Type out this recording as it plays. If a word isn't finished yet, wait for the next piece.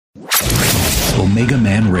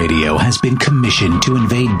Omegaman Radio has been commissioned to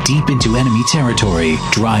invade deep into enemy territory,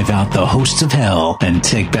 drive out the hosts of hell, and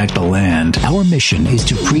take back the land. Our mission is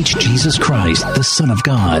to preach Jesus Christ, the Son of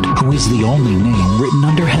God, who is the only name written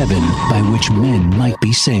under heaven by which men might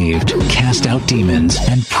be saved, cast out demons,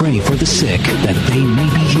 and pray for the sick that they may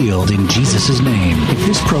be healed in Jesus' name. If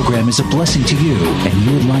this program is a blessing to you and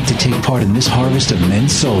you would like to take part in this harvest of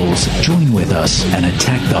men's souls, join with us and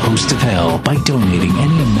attack the host of hell by donating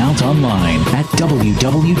any amount online at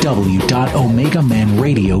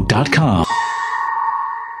www.omegamanradio.com.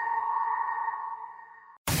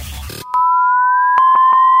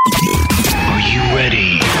 Are you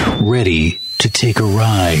ready? Ready to take a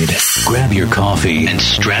ride? Grab your coffee and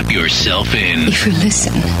strap yourself in. If you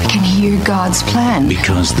listen, we can hear God's plan.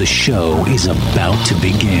 Because the show is about to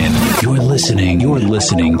begin. You're listening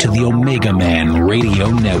to the Omegaman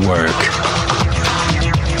Radio Network.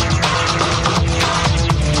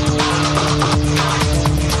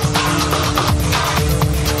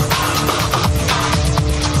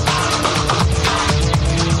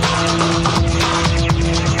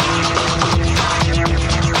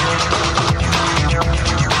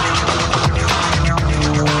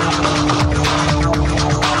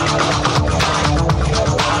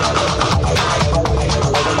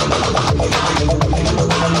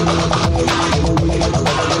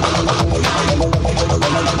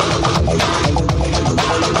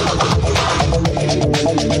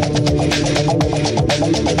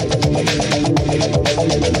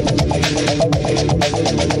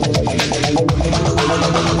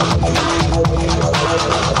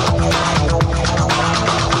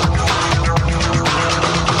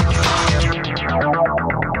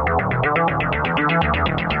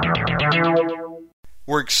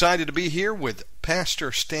 Excited to be here with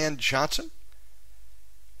Pastor Stan Johnson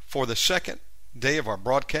for the second day of our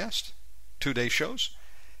broadcast, 2-day shows.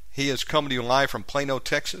 He is coming to you live from Plano,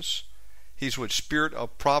 Texas. He's with Spirit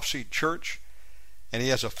of Prophecy Church, and he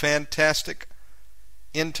has a fantastic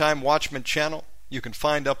End Time Watchman channel you can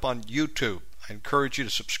find up on YouTube. I encourage you to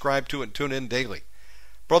subscribe to it and tune in daily.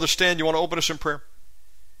 Brother Stan, you want to open us in prayer?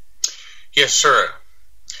 Yes, sir.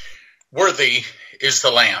 Worthy is the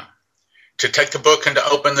Lamb to take the book and to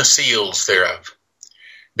open the seals thereof.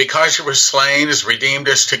 Because you were slain, as redeemed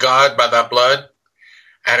us to God by thy blood,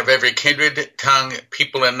 out of every kindred, tongue,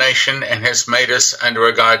 people, and nation, and has made us unto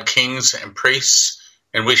our God kings and priests,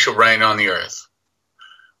 and we shall reign on the earth.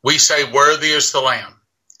 We say, worthy is the Lamb.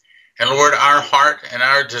 And Lord, our heart and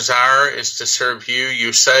our desire is to serve you.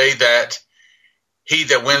 You say that he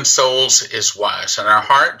that wins souls is wise, and our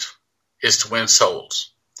heart is to win souls.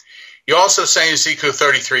 You also say in Ezekiel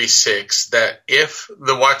 33:6 that if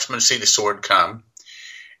the watchmen see the sword come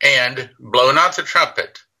and blow not the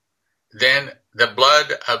trumpet, then the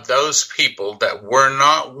blood of those people that were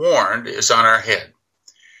not warned is on our head.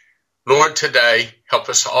 Lord, today, help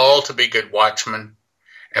us all to be good watchmen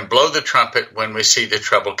and blow the trumpet when we see the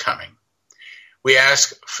trouble coming. We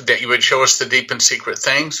ask that you would show us the deep and secret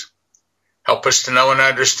things. Help us to know and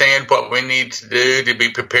understand what we need to do to be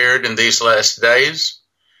prepared in these last days.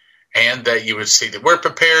 And that you would see that we're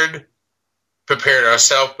prepared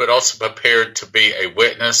ourselves, but also prepared to be a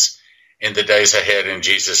witness in the days ahead. In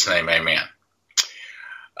Jesus' name, amen.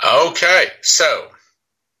 Okay, so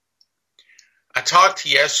I talked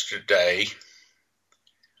yesterday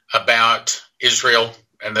about Israel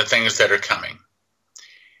and the things that are coming.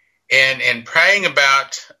 And in praying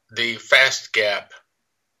about the fasting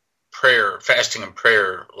and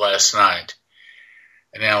prayer last night.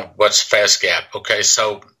 And now, what's fast gap? Okay,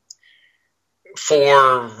 so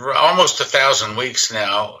for almost 1,000 weeks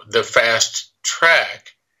now, the fast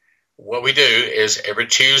track, what we do is every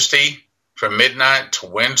Tuesday from midnight to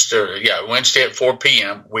Wednesday at 4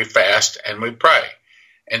 p.m., we fast and we pray.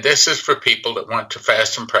 And this is for people that want to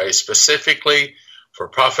fast and pray specifically for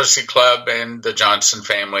Prophecy Club and the Johnson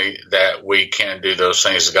family, that we can do those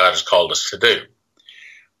things that God has called us to do.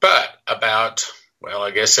 But about,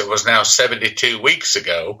 I guess it was now 72 weeks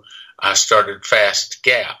ago, I started Fast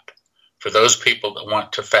Gap for those people that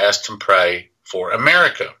want to fast and pray for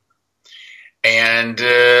America. And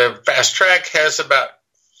Fast Track has about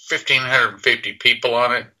 1,550 people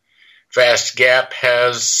on it. Fast Gap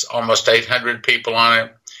has almost 800 people on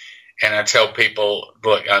it. And I tell people,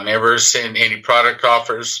 look, I never send any product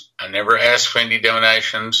offers. I never ask for any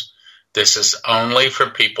donations. This is only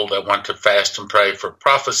for people that want to fast and pray for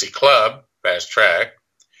Prophecy Club, Fast Track,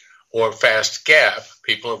 or Fast Gap,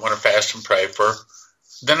 people that want to fast and pray for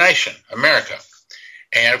the nation, America.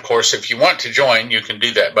 And, of course, if you want to join, you can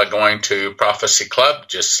do that by going to Prophecy Club.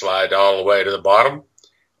 Just slide all the way to the bottom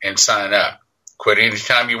and sign up. Quit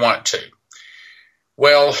anytime you want to.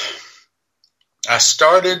 Well, I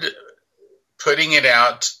started putting it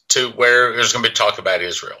out to where there's going to be talk about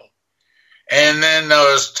Israel. And then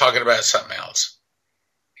I was talking about something else.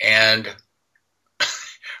 And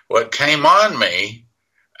what came on me,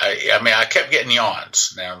 I kept getting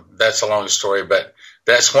yawns. Now, that's a long story, but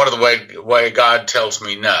that's one of the way God tells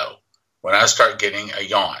me no, when I start getting a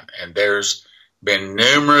yawn. And there's been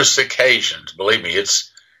numerous occasions, believe me,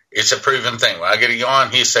 it's a proven thing. When I get a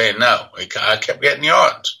yawn, he's saying no. I kept getting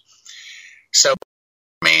yawns. So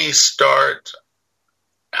me start,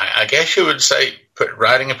 I guess you would say,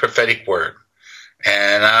 writing a prophetic word.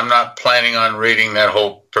 And I'm not planning on reading that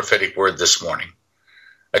whole prophetic word this morning.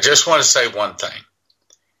 I just want to say one thing.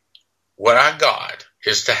 What I got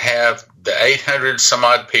is to have the 800 some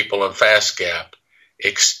odd people in Fast Gap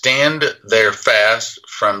extend their fast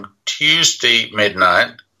from Tuesday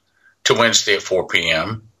midnight to Wednesday at 4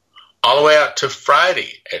 p.m., all the way out to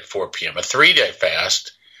Friday at 4 p.m., a 3-day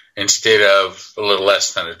fast instead of a little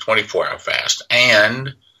less than a 24-hour fast.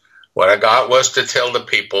 And what I got was to tell the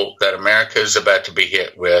people that America is about to be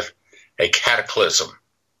hit with a cataclysm.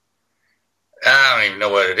 I don't even know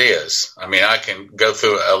what it is. I mean, I can go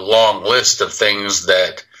through a long list of things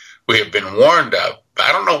that we have been warned of, but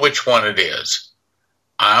I don't know which one it is.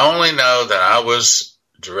 I only know that I was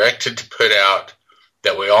directed to put out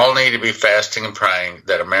that we all need to be fasting and praying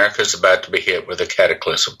that America is about to be hit with a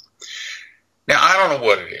cataclysm. Now, I don't know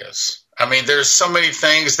what it is. I mean, there's so many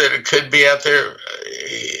things that it could be out there.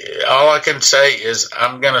 All I can say is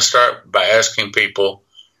I'm going to start by asking people,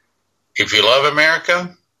 if you love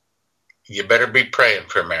America, you better be praying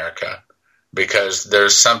for America, because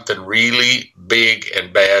there's something really big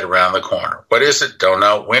and bad around the corner. What is it? Don't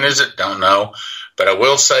know. When is it? Don't know. But I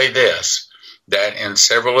will say this, that in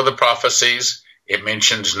several of the prophecies, it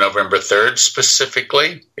mentions November 3rd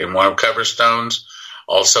specifically in one of Coverstone's.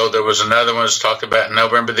 Also, there was another one that's talked about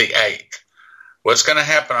November the 8th. What's going to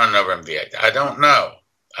happen on November the 8th? I don't know.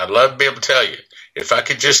 I'd love to be able to tell you. If I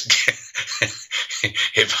could just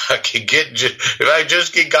if I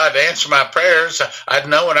just get God to answer my prayers, I'd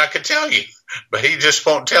know and I could tell you. But he just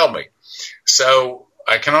won't tell me. So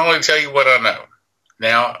I can only tell you what I know.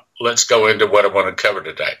 Now, let's go into what I want to cover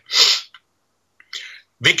today.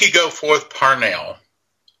 Vicky Goforth Parnell,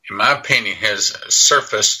 in my opinion, has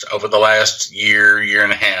surfaced over the last year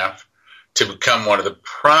and a half to become one of the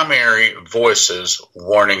primary voices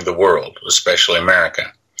warning the world, especially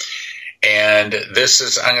America. And I'm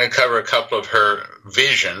going to cover a couple of her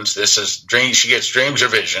visions. This is dreams. She gets dreams or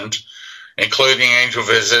visions, including angel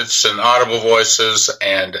visits and audible voices.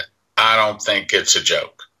 And I don't think it's a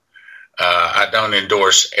joke. I don't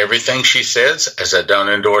endorse everything she says, as I don't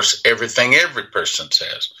endorse everything every person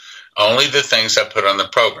says. Only the things I put on the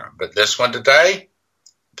program. But this one today,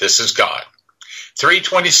 this is God.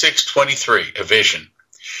 3:26:23, a vision.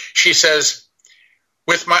 She says,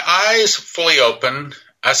 with my eyes fully open,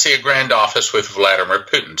 I see a grand office with Vladimir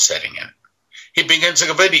Putin sitting in it. He begins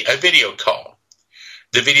a video call.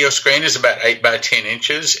 The video screen is about 8 by 10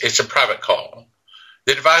 inches. It's a private call.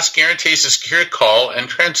 The device guarantees a secure call and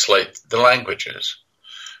translates the languages.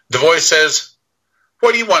 The voice says,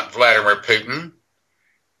 what do you want, Vladimir Putin?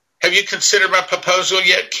 Have you considered my proposal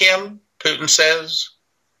yet, Kim? Putin says.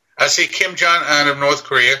 I see Kim Jong-un of North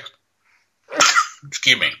Korea,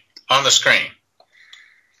 excuse me, on the screen.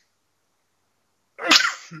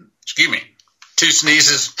 Excuse me, 2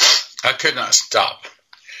 sneezes. I could not stop.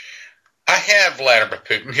 I have Vladimir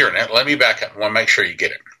Putin. Here, now, let me back up. I want to make sure you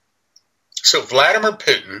get it. So Vladimir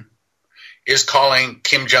Putin is calling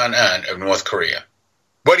Kim Jong-un of North Korea.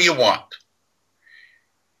 What do you want?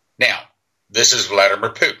 Now, this is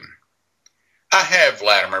Vladimir Putin. I have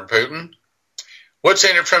Vladimir Putin. What's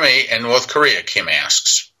in it for me in North Korea, Kim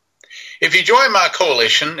asks. If you join my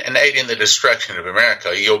coalition and aid in the destruction of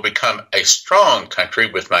America, you'll become a strong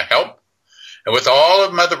country with my help and with all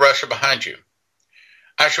of Mother Russia behind you.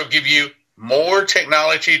 I shall give you more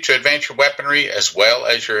technology to advance your weaponry as well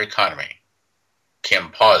as your economy.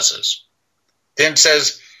 Kim pauses, then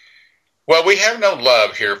says, well, we have no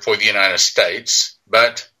love here for the United States,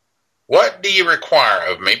 but what do you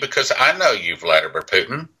require of me? Because I know you, Vladimir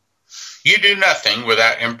Putin. You do nothing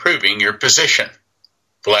without improving your position.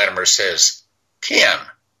 Vladimir says, Kim,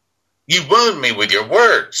 you wound me with your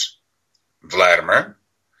words. Vladimir,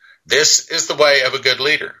 this is the way of a good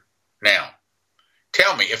leader. Now,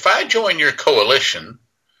 tell me, if I join your coalition,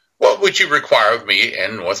 what would you require of me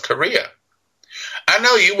in North Korea? I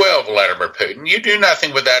know you well, Vladimir Putin. You do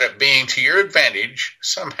nothing without it being to your advantage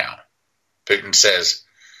somehow. Putin says,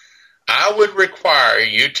 I would require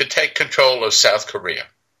you to take control of South Korea,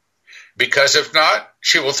 because if not,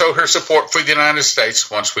 she will throw her support for the United States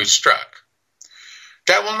once we've struck.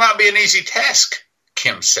 That will not be an easy task,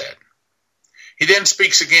 Kim said. He then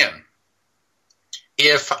speaks again.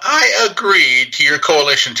 If I agreed to your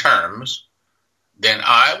coalition terms, then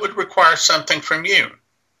I would require something from you.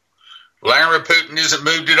 Vladimir Putin isn't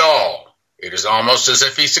moved at all. It is almost as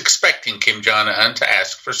if he's expecting Kim Jong-un to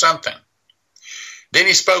ask for something. Then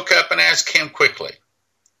he spoke up and asked Kim quickly,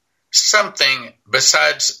 something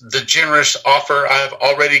besides the generous offer I have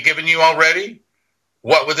already given you already?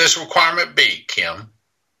 What would this requirement be, Kim?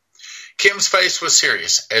 Kim's face was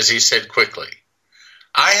serious as he said quickly,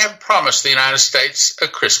 I have promised the United States a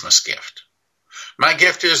Christmas gift. My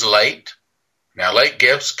gift is late. Now, late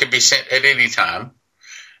gifts can be sent at any time.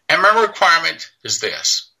 And my requirement is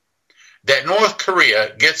this, that North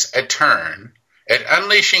Korea gets a turn at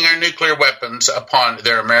unleashing our nuclear weapons upon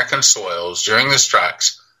their American soils during the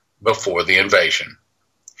strikes before the invasion.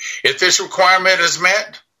 If this requirement is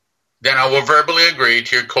met, then I will verbally agree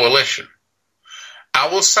to your coalition. I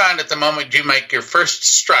will sign at the moment you make your first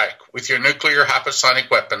strike with your nuclear hypersonic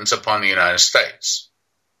weapons upon the United States.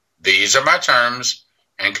 These are my terms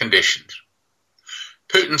and conditions.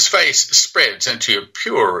 Putin's face spreads into a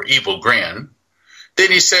pure evil grin.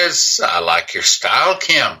 Then he says, I like your style,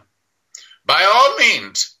 Kim. By all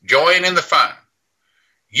means, join in the fun.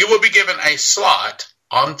 You will be given a slot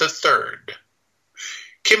on the 3rd.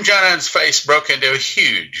 Kim Jong-un's face broke into a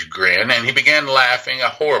huge grin, and he began laughing, a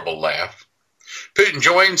horrible laugh. Putin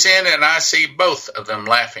joins in, and I see both of them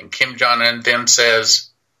laughing. Kim Jong-un then says,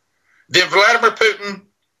 then Vladimir Putin,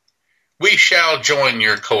 we shall join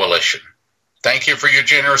your coalition. Thank you for your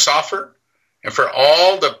generous offer and for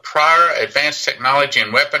all the prior advanced technology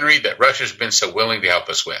and weaponry that Russia's been so willing to help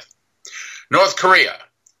us with. North Korea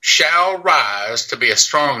shall rise to be a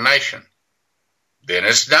strong nation. Then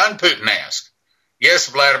it's done, Putin asked. Yes,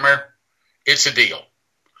 Vladimir, it's a deal.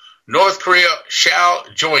 North Korea shall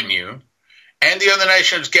join you and the other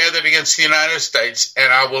nations gathered against the United States,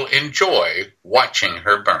 and I will enjoy watching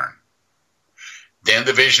her burn. Then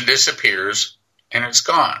the vision disappears, and it's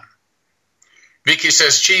gone. Vicky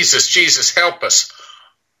says, Jesus, Jesus, help us.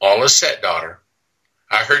 All is set, daughter.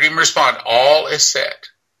 I heard him respond, all is set.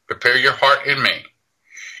 Prepare your heart in me.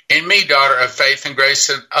 In me, daughter of faith and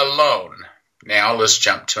grace alone. Now let's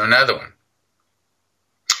jump to another one.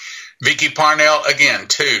 Vicky Parnell again,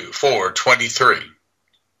 2/4/23.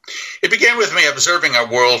 It began with me observing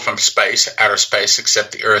our world from space, outer space,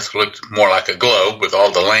 except the Earth looked more like a globe with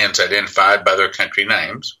all the lands identified by their country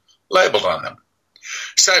names labeled on them.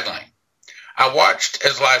 Suddenly, I watched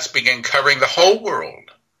as lights began covering the whole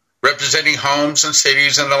world, representing homes and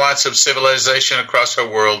cities and the lights of civilization across our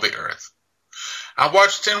world, the Earth. I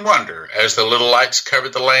watched in wonder as the little lights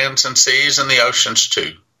covered the lands and seas and the oceans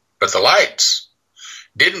too. But the lights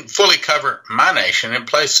didn't fully cover my nation in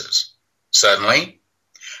places. Suddenly,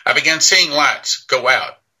 I began seeing lights go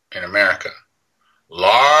out in America,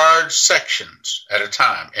 large sections at a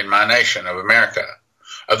time in my nation of America,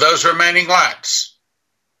 of those remaining lights.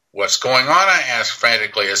 What's going on, I asked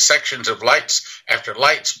frantically, as sections of lights after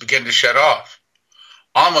lights begin to shut off.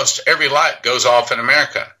 Almost every light goes off in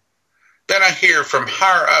America. Then I hear from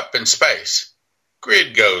higher up in space,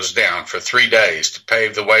 grid goes down for 3 days to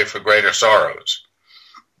pave the way for greater sorrows.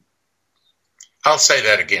 I'll say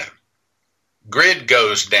that again. Grid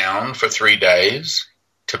goes down for 3 days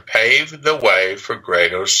to pave the way for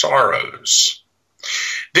greater sorrows.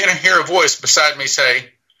 Then I hear a voice beside me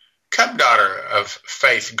say, come, daughter of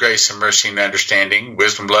faith, grace, and mercy and understanding,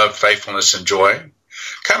 wisdom, love, faithfulness, and joy.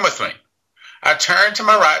 Come with me. I turn to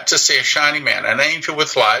my right to see a shiny man, an angel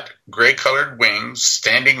with light, gray-colored wings,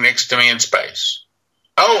 standing next to me in space.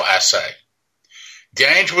 Oh, I say. The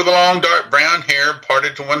angel with the long, dark brown hair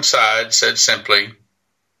parted to one side said simply,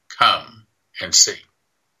 come and see.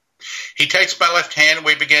 He takes my left hand and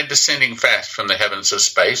we begin descending fast from the heavens of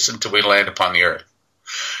space until we land upon the earth.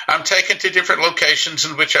 I'm taken to different locations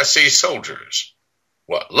in which I see soldiers,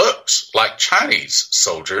 what looks like Chinese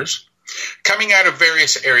soldiers, coming out of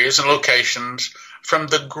various areas and locations from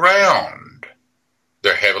the ground.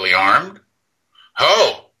 They're heavily armed.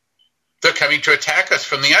 Oh, they're coming to attack us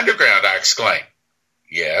from the underground, I exclaim.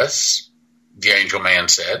 Yes, the angel man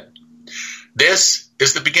said. This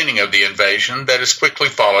is the beginning of the invasion that is quickly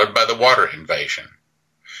followed by the water invasion.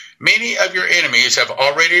 Many of your enemies have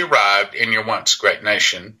already arrived in your once great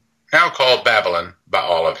nation, now called Babylon by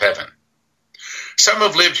all of heaven. Some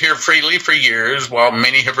have lived here freely for years, while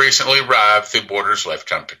many have recently arrived through borders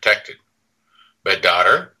left unprotected. But,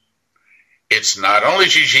 daughter, it's not only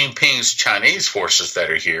Xi Jinping's Chinese forces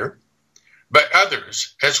that are here, but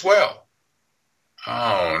others as well.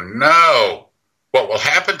 Oh, no. What will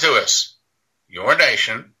happen to us? Your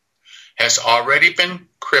nation has already been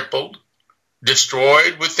crippled,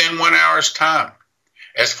 destroyed within 1 hour's time,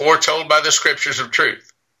 as foretold by the scriptures of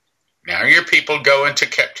truth. Now your people go into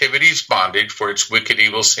captivity's bondage for its wicked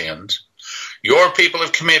evil sins. Your people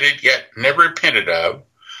have committed, yet never repented of,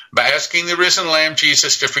 by asking the risen Lamb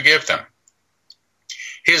Jesus to forgive them.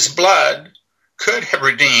 His blood could have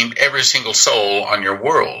redeemed every single soul on your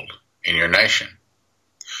world, in your nation.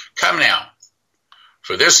 Come now,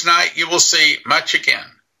 for this night you will see much again.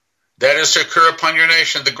 That is to occur upon your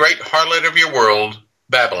nation, the great harlot of your world,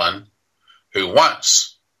 Babylon, who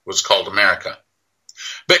once was called America.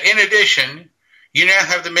 But in addition, you now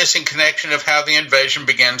have the missing connection of how the invasion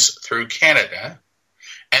begins through Canada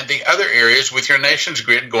and the other areas with your nation's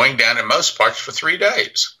grid going down in most parts for 3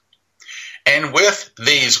 days. And with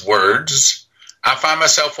these words, I find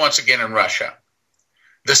myself once again in Russia.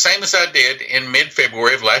 The same as I did in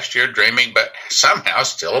mid-February of last year, dreaming but somehow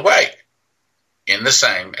still awake. In the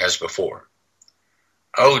same as before.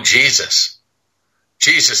 Oh, Jesus.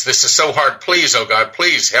 Jesus, this is so hard. Please, oh God,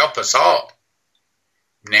 please help us all.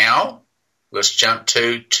 Now, let's jump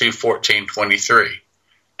to 2:14:23.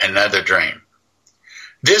 Another dream.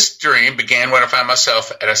 This dream began when I found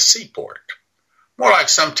myself at a seaport. More like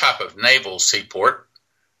some type of naval seaport,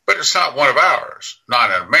 but it's not one of ours,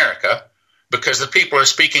 not in America, because the people are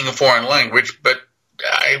speaking a foreign language, but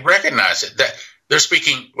I recognize it. That they're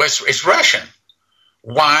speaking, it's Russian.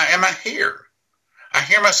 Why am I here? I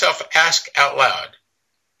hear myself ask out loud.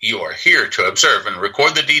 You are here to observe and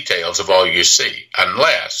record the details of all you see,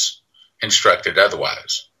 unless instructed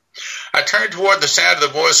otherwise. I turn toward the sound of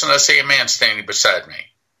the voice and I see a man standing beside me.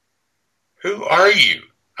 Who are you?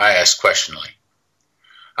 I ask questioningly.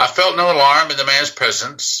 I felt no alarm in the man's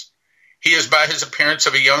presence. He is by his appearance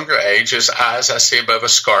of a younger age. His eyes I see above a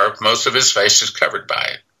scarf. Most of his face is covered by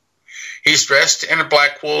it. He's dressed in a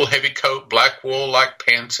black wool heavy coat, black wool-like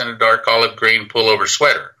pants, and a dark olive green pullover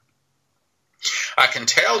sweater. I can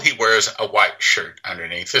tell he wears a white shirt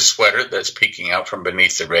underneath his sweater that's peeking out from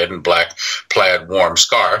beneath the red and black plaid warm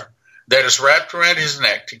scarf that is wrapped around his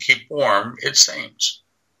neck to keep warm, it seems.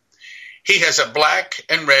 He has a black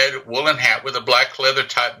and red woolen hat with a black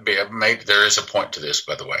leather-type bib made. There is a point to this,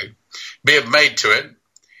 by the way. Bib made to it.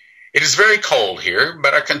 It is very cold here,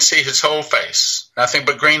 but I can see his whole face. Nothing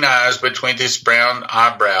but green eyes between his brown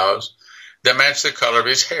eyebrows that match the color of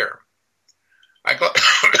his hair. I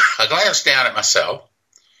glance down at myself,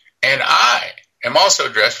 and I am also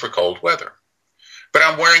dressed for cold weather. But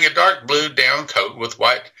I'm wearing a dark blue down coat with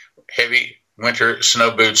white, heavy winter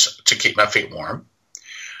snow boots to keep my feet warm.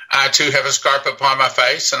 I, too, have a scarf upon my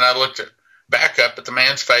face, and I looked back up at the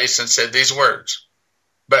man's face and said these words.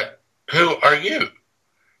 But who are you?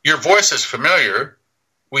 Your voice is familiar.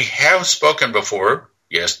 We have spoken before.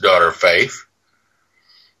 Yes, daughter of faith.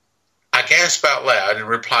 I gasped out loud and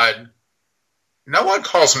replied, no one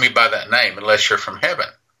calls me by that name unless you're from heaven.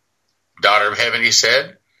 Daughter of heaven, he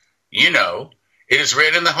said, you know, it is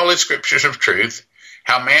written in the Holy Scriptures of truth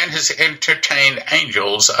how man has entertained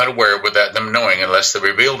angels unaware without them knowing unless they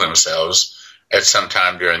reveal themselves at some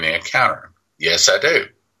time during the encounter. Yes, I do.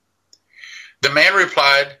 The man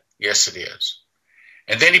replied, yes, it is.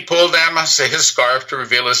 And then he pulled down his scarf to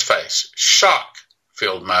reveal his face. Shock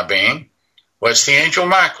filled my being. What's the angel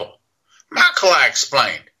Michael? Michael, I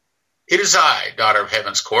explained. It is I, daughter of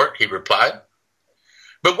heaven's court, he replied.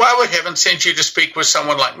 But why would heaven send you to speak with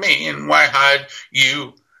someone like me, and why hide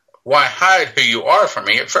who you are from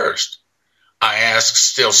me at first? I asked,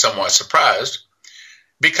 still somewhat surprised.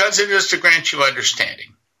 Because it is to grant you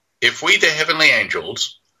understanding. If we, the heavenly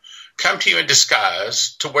angels, come to you in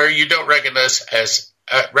disguise to where you don't recognize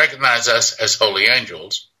us as holy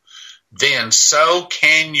angels, then so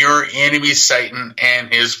can your enemy Satan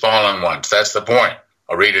and his fallen ones. That's the point.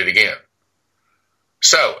 I'll read it again.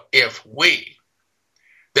 So if we,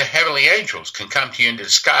 the heavenly angels, can come to you in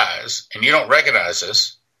disguise and you don't recognize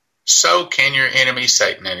us, so can your enemy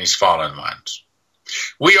Satan and his fallen ones.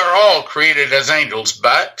 We are all created as angels,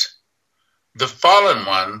 but the fallen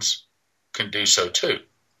ones can do so too.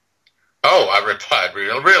 Oh, I replied,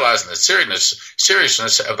 realizing the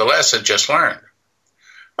seriousness of the lesson just learned.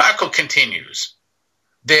 Michael continues,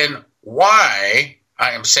 then why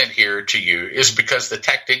I am sent here to you is because the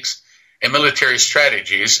tactics and military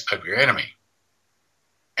strategies of your enemy.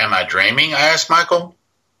 Am I dreaming? I asked Michael.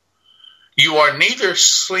 You are neither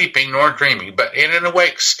sleeping nor dreaming, but in an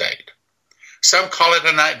awake state. Some call it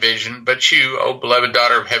a night vision, but you, O beloved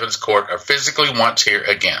daughter of heaven's court, are physically once here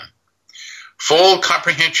again. Full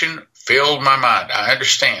comprehension filled my mind. I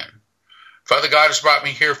understand. Father God has brought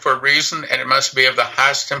me here for a reason, and it must be of the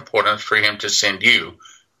highest importance for him to send you,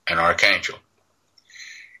 an archangel.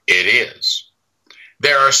 It is.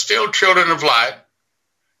 There are still children of light,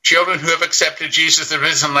 children who have accepted Jesus, the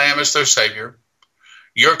risen Lamb, as their Savior,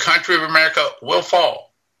 your country of America will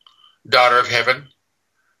fall, daughter of heaven,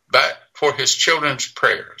 but for his children's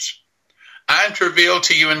prayers. I am to reveal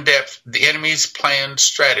to you in depth the enemy's planned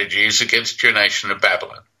strategies against your nation of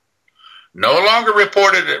Babylon, no longer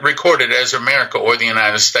recorded as America or the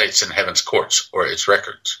United States in heaven's courts or its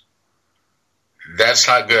records. That's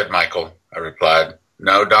not good, Michael, I replied.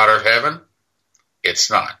 No, daughter of heaven, it's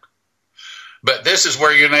not. But this is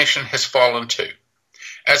where your nation has fallen to.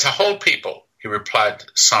 As a whole people, he replied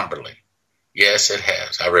somberly. Yes, it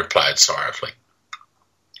has, I replied sorrowfully.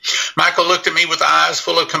 Michael looked at me with eyes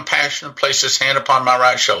full of compassion and placed his hand upon my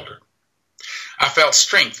right shoulder. I felt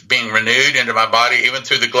strength being renewed into my body even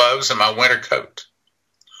through the gloves of my winter coat.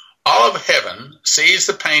 All of heaven sees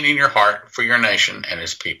the pain in your heart for your nation and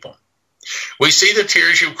its people. We see the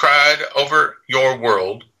tears you've cried over your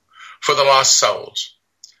world for the lost souls,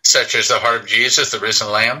 such as the heart of Jesus, the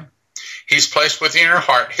risen Lamb. He's placed within your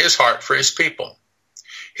heart his heart for his people,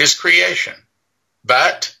 his creation.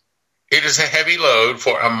 But it is a heavy load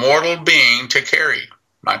for a mortal being to carry,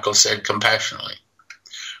 Michael said compassionately.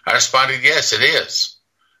 I responded, yes, it is.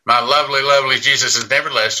 My lovely, lovely Jesus has never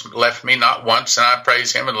left me, not once, and I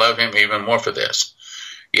praise him and love him even more for this.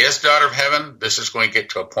 Yes, daughter of heaven, this is going to get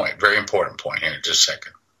to a point, very important point here in just a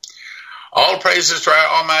second. All praises to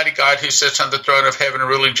our Almighty God who sits on the throne of heaven,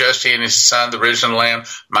 ruling justly, and his Son, the risen Lamb,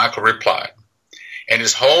 Michael replied. And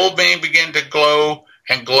his whole being began to glow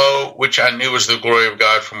and glow, which I knew was the glory of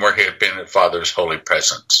God from where he had been at Father's holy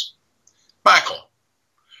presence. Michael,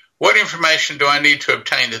 what information do I need to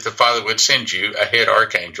obtain that the Father would send you a head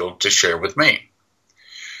archangel to share with me?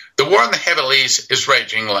 The war in the heavenlies is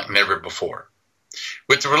raging like never before.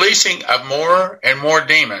 With the releasing of more and more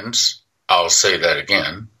demons, I'll say that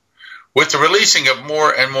again, with the releasing of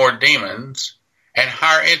more and more demons and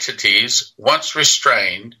higher entities once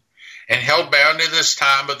restrained and held bound in this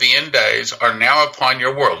time of the end days are now upon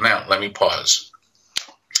your world. Now, let me pause.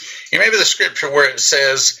 You remember the scripture where it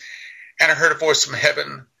says, and I heard a voice from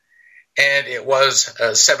heaven, and it was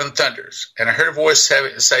 7 thunders. And I heard a voice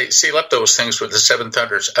say, seal up those things with the 7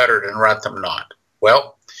 thunders uttered and write them not.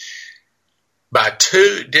 Well, by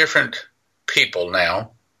 2 different people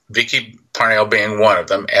now, Vicky Parnell being one of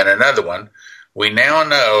them, and another one, we now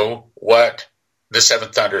know what the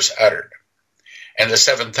 7 thunders uttered. And the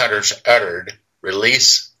 7 thunders uttered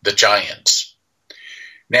release the giants.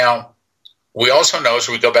 Now, we also know as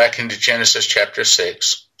we go back into Genesis chapter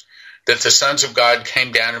 6, that the sons of God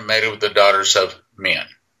came down and mated with the daughters of men.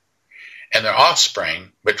 And their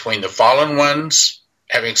offspring, between the fallen ones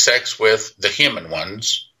having sex with the human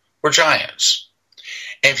ones, were giants.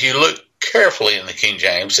 And if you look carefully in the King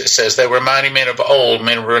James, it says they were mighty men of old,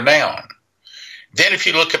 men of renown. Then if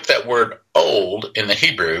you look up that word old in the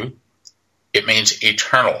Hebrew, it means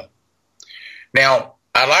eternal. Now,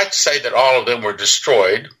 I like to say that all of them were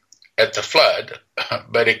destroyed at the flood,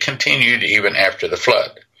 but it continued even after the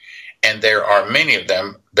flood. And there are many of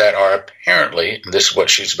them that are apparently, and this is what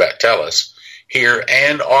she's about to tell us, here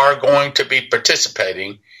and are going to be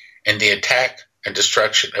participating in the attack and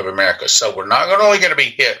destruction of America. So we're not only going to be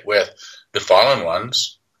hit with the fallen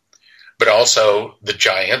ones, but also the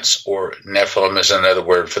giants, or Nephilim is another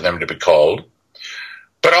word for them to be called,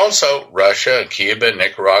 but also Russia, Cuba,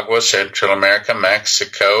 Nicaragua, Central America,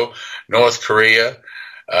 Mexico, North Korea,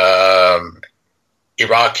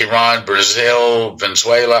 Iraq, Iran, Brazil,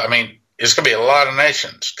 Venezuela. I mean, it's going to be a lot of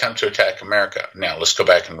nations come to attack America. Now, let's go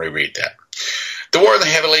back and reread that. The war in the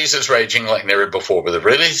heavenlies is raging like never before, with the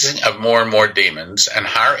releasing of more and more demons and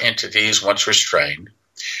higher entities once restrained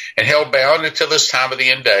and held bound until this time of the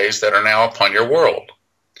end days that are now upon your world.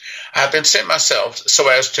 I have been sent myself so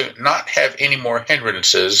as to not have any more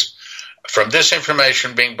hindrances from this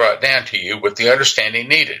information being brought down to you with the understanding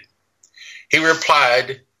needed. He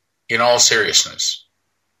replied in all seriousness.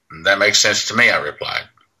 That makes sense to me, I replied.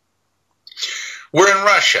 We're in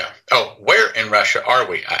Russia. Oh, where in Russia are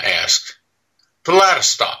we? I asked.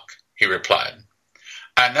 Vladivostok, he replied.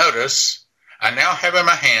 I notice I now have in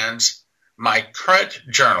my hands my current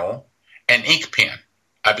journal and ink pen.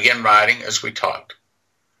 I began writing as we talked.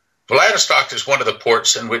 Vladivostok is one of the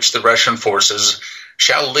ports in which the Russian forces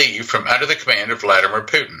shall leave from under the command of Vladimir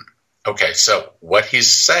Putin. Okay, so what he's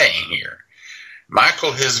saying here,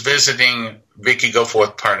 Michael is visiting Vicky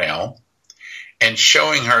Goforth Parnell and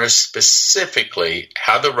showing her specifically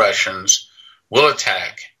how the Russians will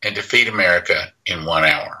attack and defeat America in 1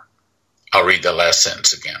 hour. I'll read the last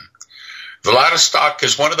sentence again. Vladivostok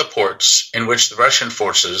is one of the ports in which the Russian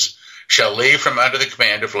forces shall leave from under the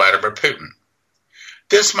command of Vladimir Putin.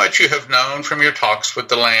 This much you have known from your talks with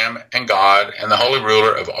the Lamb and God and the Holy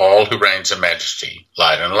Ruler of all who reigns in majesty,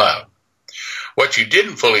 light, and love. What you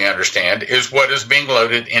didn't fully understand is what is being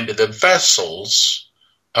loaded into the vessels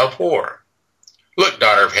of war. Look,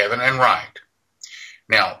 daughter of heaven, and write.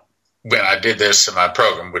 Now, when I did this in my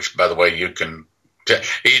program, which, by the way, you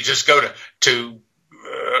just go to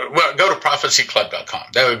prophecyclub.com.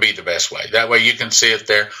 That would be the best way. That way you can see it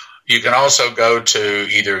there. You can also go to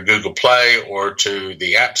either Google Play or to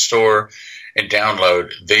the App Store and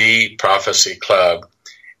download the Prophecy Club.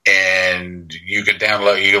 And you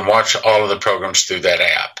can watch all of the programs through that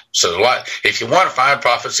app. So if you want to find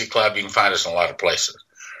Prophecy Club, you can find us in a lot of places.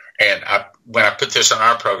 And when I put this on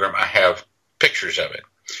our program, I have pictures of it.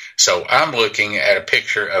 So I'm looking at a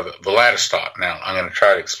picture of Vladivostok. Now, I'm going to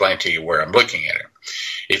try to explain to you where I'm looking at it.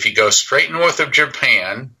 If you go straight north of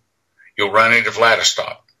Japan, you'll run into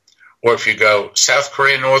Vladivostok. Or if you go South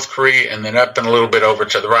Korea, North Korea, and then up and a little bit over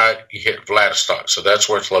to the right, you hit Vladivostok. So that's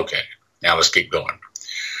where it's located. Now let's keep going.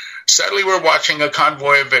 Suddenly we're watching a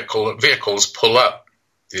convoy of vehicles pull up.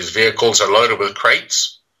 These vehicles are loaded with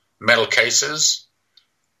crates, metal cases,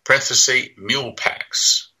 mule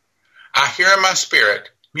packs. I hear in my spirit,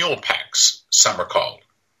 mule packs, some are called.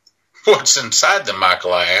 What's inside them,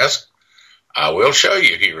 Michael, I asked. I will show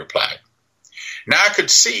you, he replied. Now I could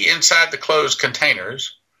see inside the closed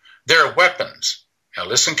containers, there are weapons. Now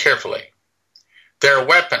listen carefully. There are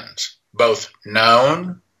weapons, both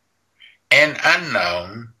known and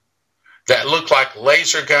unknown, that look like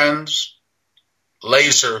laser guns,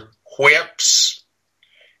 laser whips,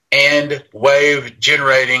 and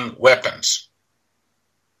wave-generating weapons.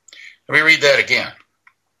 Let me read that again.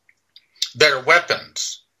 There are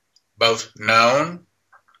weapons, both known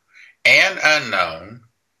and unknown,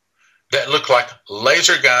 that look like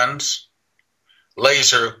laser guns,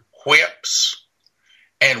 laser whips,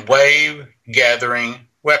 and wave-generating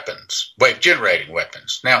weapons.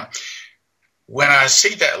 Now, when I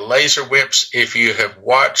see that laser whips, if you have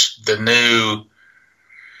watched the new,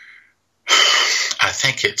 I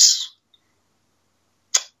think it's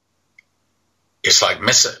like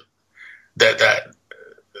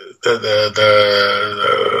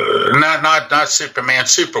not Superman,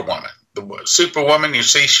 Superwoman. The Superwoman, you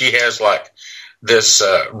see, she has like this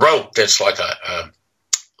rope that's like a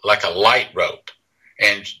light rope,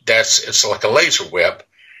 and it's like a laser whip.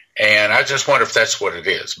 And I just wonder if that's what it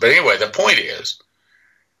is. But anyway, the point is,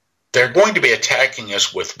 they're going to be attacking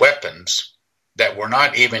us with weapons that were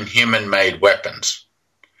not even human-made weapons.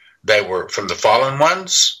 They were from the fallen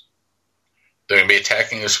ones. They're going to be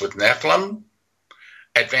attacking us with Nephilim,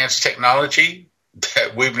 advanced technology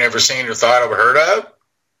that we've never seen or thought or heard of.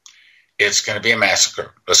 It's going to be a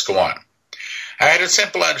massacre. Let's go on. I had a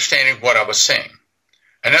simple understanding of what I was seeing.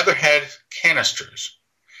 Another had canisters.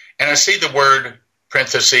 And I see the word,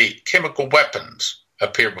 chemical weapons,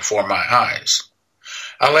 appear before my eyes.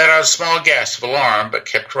 I let out a small gasp of alarm, but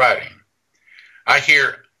kept writing. I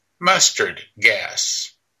hear mustard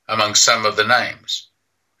gas among some of the names.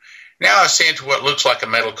 Now I see into what looks like a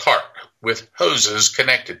metal cart with hoses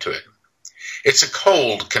connected to it. It's a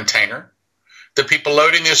cold container. The people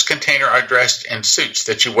loading this container are dressed in suits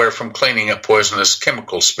that you wear from cleaning a poisonous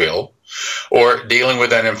chemical spill or dealing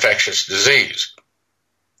with an infectious disease.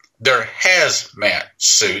 They're hazmat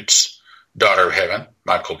suits, daughter of heaven,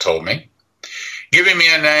 Michael told me, giving me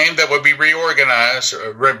a name that would be reorganized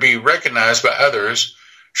or be recognized by others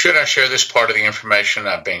should I share this part of the information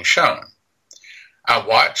I'm being shown. I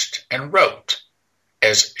watched and wrote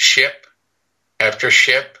as ship after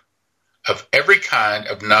ship of every kind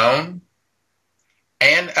of known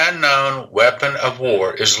and unknown weapon of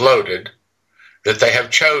war is loaded that they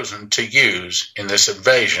have chosen to use in this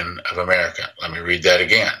invasion of America. Let me read that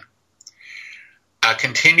again. I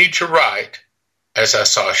continued to write as I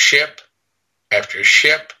saw ship after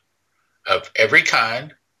ship of every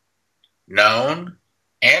kind, known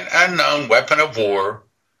and unknown weapon of war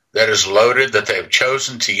that is loaded that they have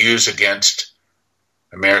chosen to use against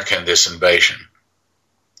America in this invasion.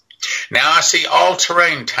 Now I see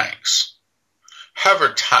all-terrain tanks,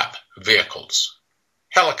 hover-type vehicles,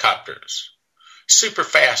 helicopters,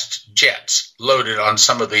 super-fast jets loaded on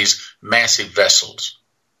some of these massive vessels,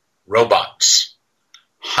 robots,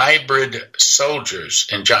 hybrid soldiers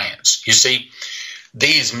and giants. You see,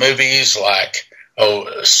 these movies like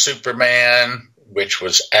Superman, which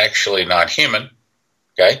was actually not human,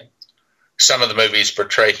 okay? Some of the movies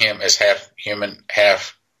portray him as half human,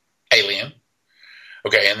 half alien.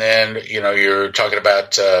 Okay, and then, you're talking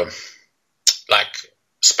about like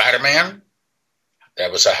Spider-Man.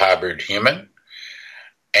 That was a hybrid human.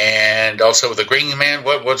 And also the Green Man,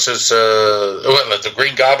 what's his, the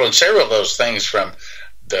Green Goblin, several of those things from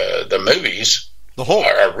the movies The Hulk.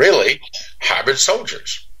 are really hybrid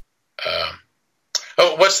soldiers.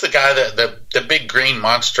 What's the guy the big green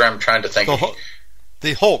monster? I'm trying to think.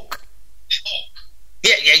 The Hulk.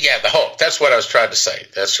 Yeah, the Hulk. That's what I was trying to say.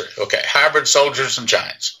 That's right. Okay, hybrid soldiers and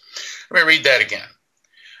giants. Let me read that again.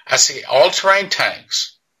 I see all-terrain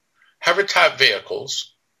tanks, hover-type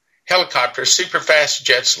vehicles, helicopters, super-fast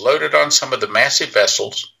jets loaded on some of the massive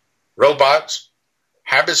vessels, robots,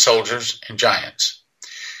 hybrid soldiers, and giants.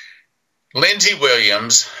 Lindsey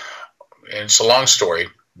Williams, and it's a long story,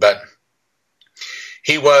 but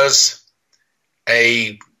he was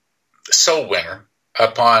a soul winner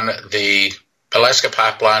upon the Alaska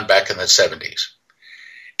Pipeline back in the 70s.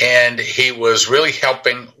 And he was really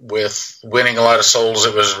helping with winning a lot of souls.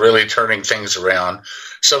 It was really turning things around.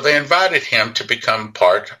 So they invited him to become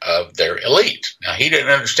part of their elite. Now, he didn't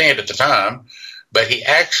understand at the time, but he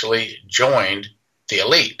actually joined the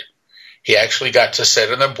elite. He actually got to sit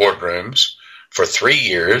in the boardrooms for 3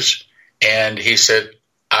 years, and he said,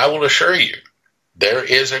 I will assure you, there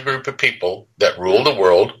is a group of people that rule the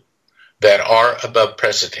world that are above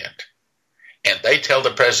president, and they tell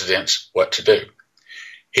the presidents what to do.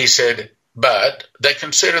 He said, but they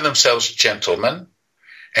consider themselves gentlemen,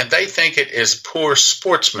 and they think it is poor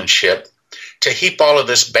sportsmanship to heap all of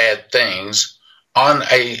this bad things on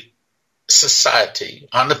a society,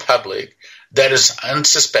 on the public, that is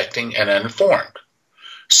unsuspecting and uninformed.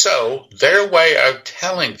 So their way of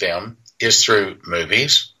telling them is through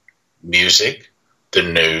movies, music, the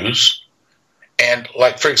news, and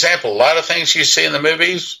like, for example, a lot of things you see in the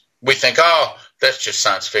movies, we think, oh, that's just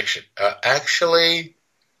science fiction. Actually,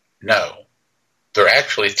 no. They're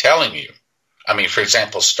actually telling you. I mean, for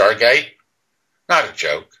example, Stargate, not a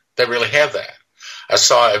joke. They really have that. I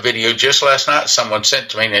saw a video just last night someone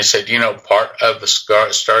sent to me, and they said, part of the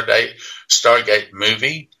Stargate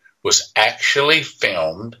movie was actually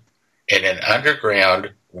filmed in an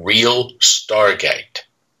underground real Stargate.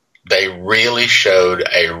 They really showed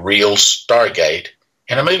a real Stargate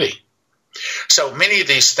in a movie. So many of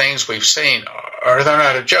these things we've seen they're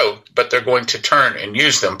not a joke, but they're going to turn and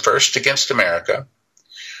use them first against America.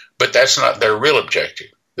 But that's not their real objective.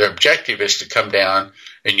 Their objective is to come down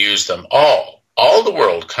and use them all. All the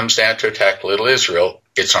world comes down to attack little Israel.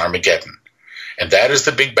 It's Armageddon. And that is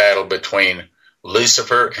the big battle between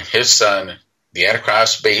Lucifer and his son, the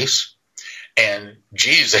Antichrist beast, and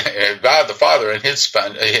Jesus, God the Father and his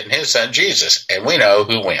son Jesus. And we know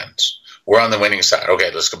who wins. We're on the winning side. Okay,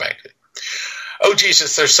 let's go back to it. Oh,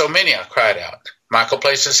 Jesus, there's so many, I cried out. Michael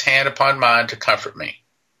placed his hand upon mine to comfort me.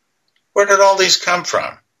 Where did all these come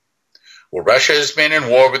from? Well, Russia has been in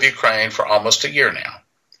war with Ukraine for almost a year now.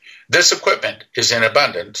 This equipment is in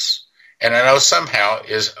abundance, and I know somehow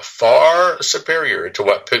is far superior to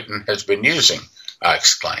what Putin has been using, I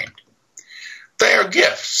exclaimed. They are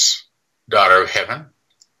gifts, daughter of heaven,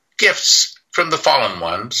 gifts from the fallen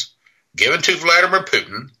ones, given to Vladimir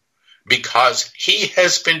Putin, because he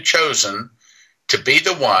has been chosen to be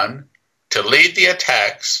the one to lead the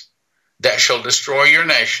attacks that shall destroy your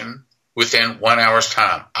nation within 1 hour's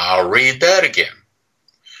time. I'll read that again.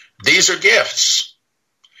 These are gifts.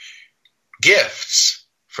 Gifts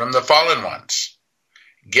from the fallen ones,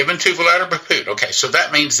 given to Vladimir Putin. Okay, so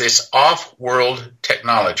that means this off-world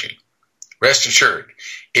technology. Rest assured,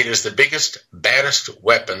 it is the biggest, baddest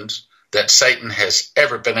weapons that Satan has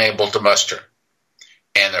ever been able to muster.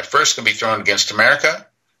 And they're first going to be thrown against America,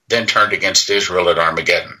 then turned against Israel at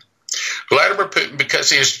Armageddon. Vladimir Putin, because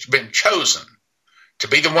he has been chosen to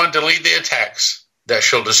be the one to lead the attacks that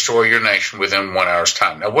shall destroy your nation within 1 hour's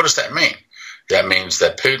time. Now, what does that mean? That means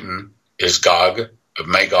that Putin is Gog of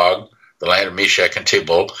Magog, the land of Meshach and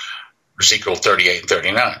Tubal, Ezekiel 38 and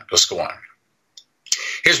 39. Let's go on.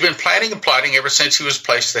 He has been planning and plotting ever since he was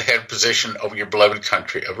placed the head position over your beloved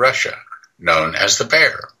country of Russia, known as the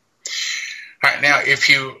Bear. All right, now,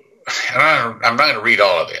 I'm not going to read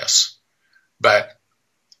all of this, but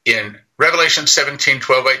in Revelation 17,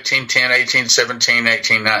 12, 18, 10, 18, 17,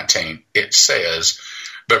 18, 19, it says,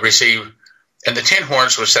 but receive, and the 10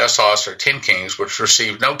 horns which thou sawest are 10 kings, which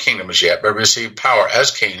received no kingdom as yet, but received power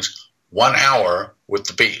as kings 1 hour with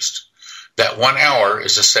the beast. That 1 hour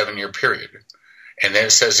is a 7-year period. And then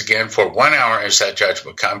it says again, for 1 hour is that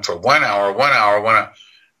judgment come, for 1 hour, 1 hour, 1 hour,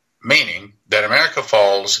 meaning that America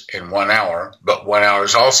falls in 1 hour, but 1 hour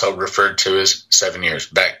is also referred to as 7 years,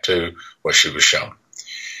 back to what she was shown.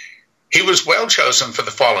 He was well chosen for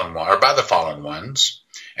the fallen one, or by the fallen ones,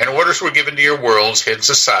 and orders were given to your world's hidden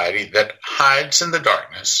society that hides in the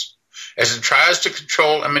darkness as it tries to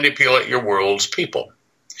control and manipulate your world's people.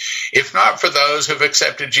 If not for those who have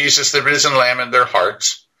accepted Jesus, the risen Lamb, in their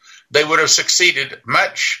hearts, they would have succeeded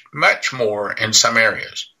much, much more in some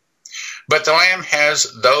areas. But the Lamb has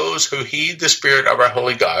those who heed the Spirit of our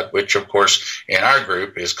holy God, which, of course, in our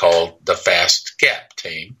group is called the Fast Gap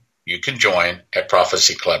Team. You can join at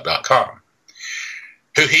prophecyclub.com.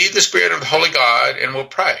 Who heed the Spirit of the holy God and will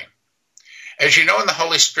pray. As you know in the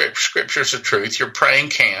Holy Scriptures of truth, your praying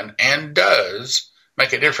can and does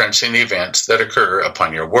make a difference in the events that occur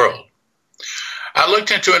upon your world. I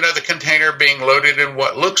looked into another container being loaded in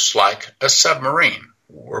what looks like a submarine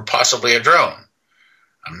or possibly a drone.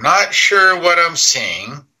 I'm not sure what I'm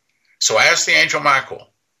seeing, so I asked the angel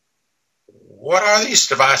Michael, what are these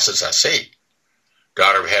devices I see?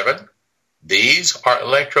 Daughter of heaven, these are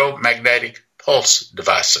electromagnetic pulse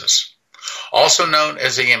devices, also known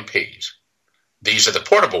as EMPs. These are the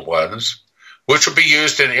portable ones, which will be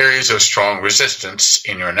used in areas of strong resistance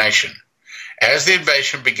in your nation as the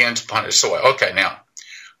invasion begins upon its soil. Okay, now,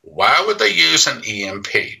 why would they use an EMP?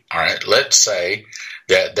 All right, let's say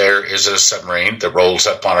that there is a submarine that rolls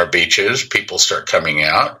up on our beaches. People start coming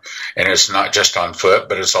out, and it's not just on foot,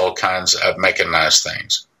 but it's all kinds of mechanized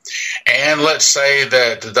things. And let's say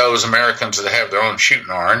that those Americans that have their own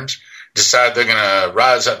shooting irons decide they're going to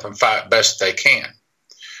rise up and fight best they can.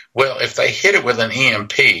 Well, if they hit it with an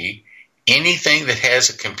EMP, anything that has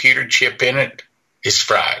a computer chip in it is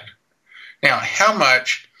fried. Now, how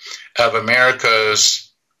much of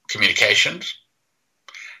America's communications,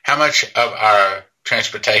 how much of our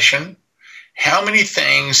transportation, how many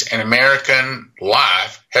things in American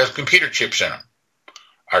life have computer chips in them?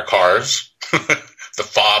 Our cars, the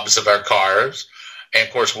fobs of our cars, and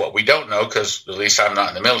of course what we don't know, because at least I'm not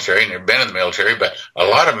in the military, never been in the military, but a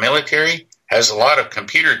lot of military has a lot of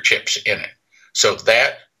computer chips in it. So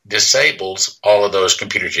that disables all of those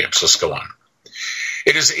computer chips. Let's go on.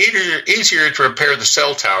 It is easier to repair the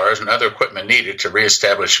cell towers and other equipment needed to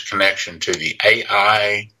reestablish a connection to the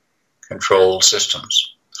AI-controlled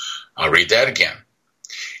systems. I'll read that again.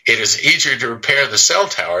 It is easier to repair the cell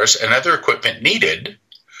towers and other equipment needed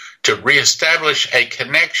to reestablish a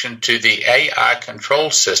connection to the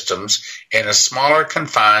AI-controlled systems in a smaller,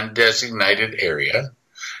 confined, designated area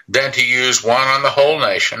than to use one on the whole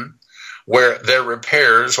nation, where their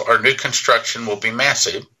repairs or new construction will be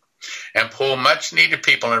massive and pull much-needed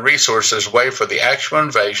people and resources away for the actual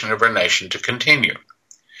invasion of our nation to continue.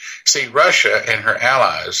 See, Russia and her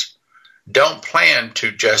allies don't plan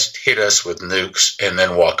to just hit us with nukes and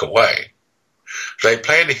then walk away. They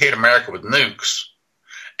plan to hit America with nukes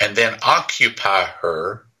and then occupy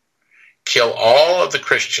her, kill all of the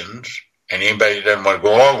Christians and anybody that doesn't want to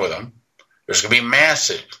go along with them. There's going to be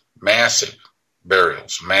massive, massive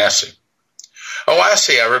burials, massive. Oh, I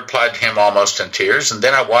see, I replied to him almost in tears, and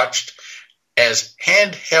then I watched as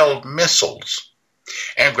handheld missiles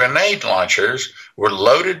and grenade launchers were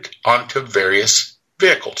loaded onto various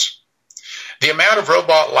vehicles. The amount of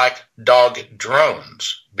robot-like dog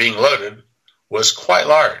drones being loaded was quite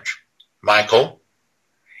large. Michael,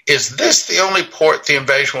 is this the only port the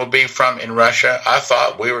invasion will be from in Russia? I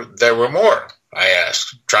thought there were more, I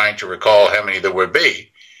asked, trying to recall how many there would be.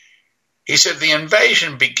 He said the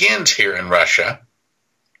invasion begins here in Russia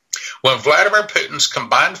when Vladimir Putin's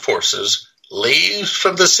combined forces leaves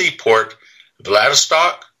from the seaport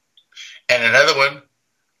Vladivostok and another one,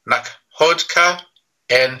 Nakhodka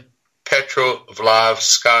and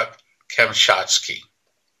Petrovskaya-Kamchatsky.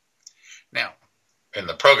 Now, in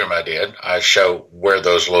the program I did, I show where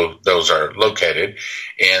those are located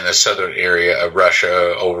in the southern area of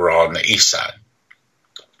Russia over on the east side.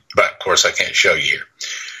 But, of course, I can't show you here.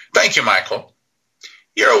 Thank you, Michael.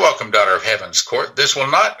 You're a welcome, daughter of heaven's court. This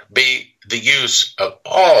will not be the use of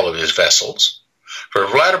all of his vessels, for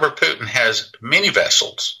Vladimir Putin has many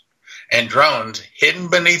vessels and drones hidden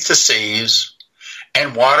beneath the seas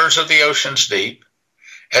and waters of the oceans deep,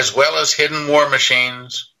 as well as hidden war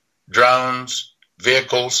machines, drones,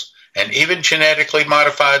 vehicles, and even genetically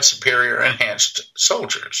modified superior enhanced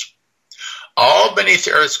soldiers, all beneath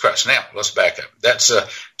the earth's crust. Now, let's back up. That's a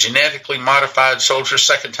genetically modified soldier.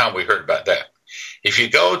 Second time we heard about that. If you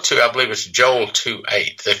go to, I believe it's Joel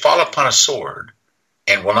 2:8, they fall upon a sword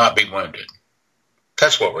and will not be wounded.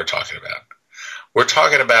 That's what we're talking about. We're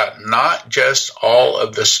talking about not just all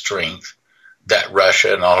of the strength that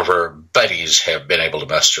Russia and all of her buddies have been able to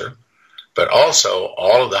muster, but also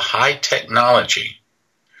all of the high technology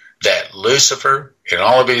that Lucifer and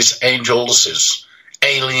all of his angels, his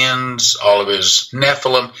aliens, all of his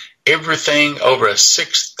Nephilim, everything over a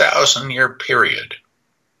 6,000-year period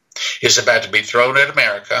is about to be thrown at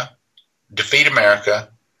America, defeat America,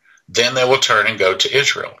 then they will turn and go to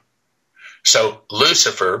Israel. So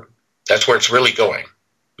Lucifer, that's where it's really going.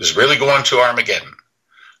 It's really going to Armageddon.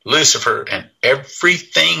 Lucifer and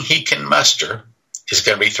everything he can muster is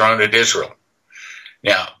going to be thrown at Israel.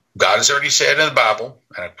 Now, God has already said in the Bible,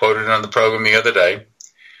 and I quoted it on the program the other day,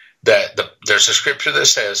 that there's a scripture that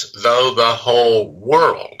says, though the whole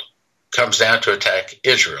world comes down to attack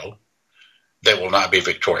Israel, they will not be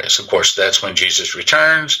victorious. Of course, that's when Jesus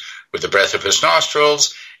returns with the breath of his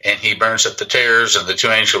nostrils, and he burns up the tares, and the two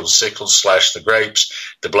angels with sickles slash the grapes.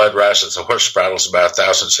 The blood rises, the horse bridles about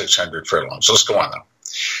 1,600 furlongs. Let's go on, though.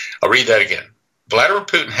 I'll read that again. Vladimir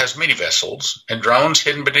Putin has many vessels and drones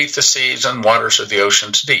hidden beneath the seas and waters of the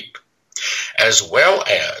ocean's deep, as well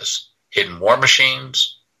as hidden war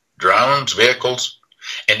machines, drones, vehicles,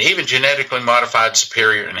 and even genetically modified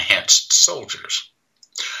superior enhanced soldiers.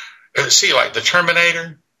 See, like the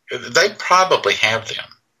Terminator, they probably have them.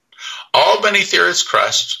 All beneath the Earth's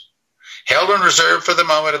crust, held in reserve for the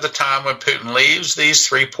moment of the time when Putin leaves these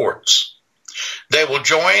three ports. They will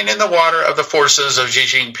join in the water of the forces of Xi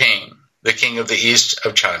Jinping, the king of the east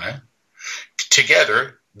of China.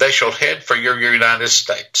 Together, they shall head for your United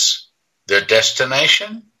States. Their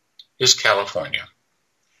destination is California.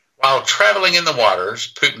 While traveling in the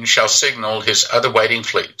waters, Putin shall signal his other waiting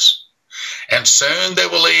fleets, and soon they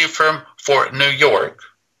will leave for New York,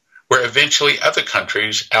 where eventually other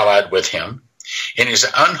countries allied with him in his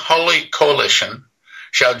unholy coalition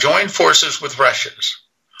shall join forces with Russia's,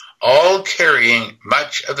 all carrying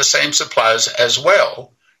much of the same supplies as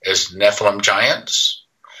well as Nephilim giants,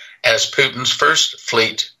 as Putin's first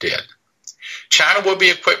fleet did. China will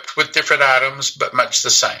be equipped with different items, but much the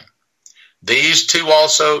same. These too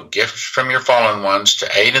also gifts from your fallen ones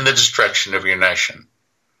to aid in the destruction of your nation.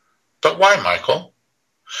 But why, Michael?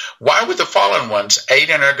 Why would the fallen ones aid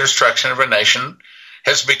in our destruction of a nation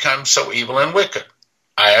has become so evil and wicked?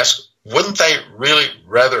 I ask, wouldn't they really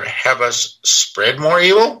rather have us spread more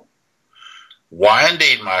evil? Why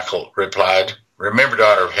indeed, Michael replied, remember,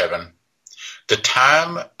 daughter of heaven, the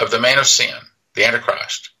time of the man of sin, the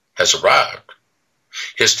Antichrist, has arrived.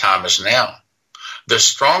 His time is now. The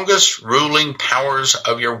strongest ruling powers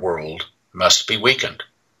of your world must be weakened,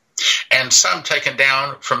 and some taken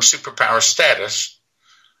down from superpower status,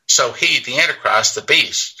 so he, the Antichrist, the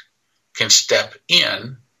beast, can step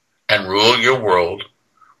in and rule your world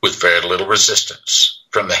with very little resistance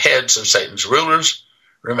from the heads of Satan's rulers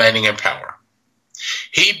remaining in power.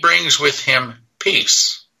 He brings with him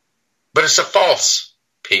peace, but it's a false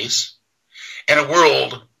peace in a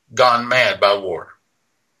world gone mad by war.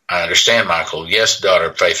 I understand, Michael. Yes, daughter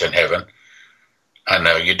of faith in heaven. I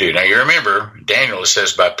know you do. Now you remember, Daniel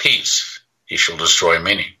says, by peace he shall destroy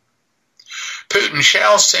many. Putin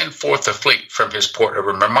shall send forth a fleet from his port of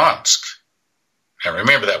Murmansk. Now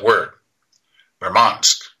remember that word,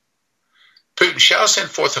 Murmansk. Putin shall send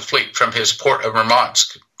forth a fleet from his port of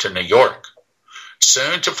Murmansk to New York,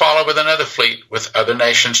 soon to follow with another fleet with other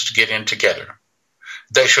nations to get in together.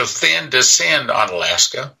 They shall then descend on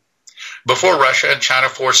Alaska before Russia and China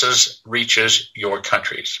forces reaches your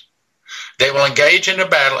countries. They will engage in a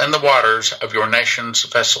battle in the waters of your nation's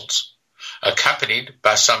vessels, accompanied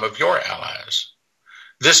by some of your allies.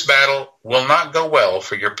 This battle will not go well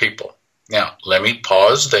for your people. Now, let me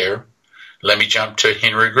pause there. Let me jump to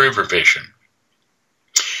Henry Gruver vision.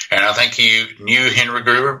 And I think you knew Henry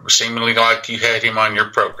Gruver, seemingly like you had him on your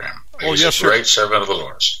program. He's yes, a great servant of the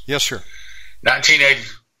Lord. Yes, sir.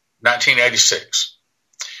 1986.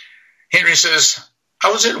 Henry says,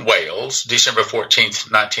 I was in Wales, December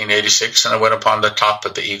 14th, 1986, and I went upon the top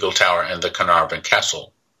of the Eagle Tower in the Carnarvon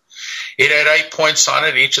Castle. It had 8 points on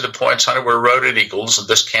it. Each of the points on it were roted eagles, and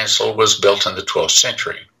this castle was built in the 12th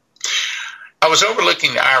century. I was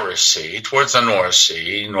overlooking the Irish Sea, towards the North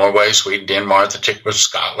Sea, Norway, Sweden, Denmark, the tip of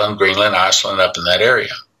Scotland, Greenland, Iceland, up in that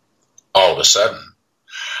area. All of a sudden,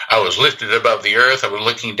 I was lifted above the earth. I was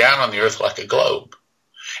looking down on the earth like a globe.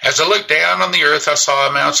 As I looked down on the earth, I saw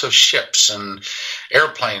amounts of ships and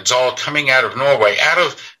airplanes all coming out of Norway, out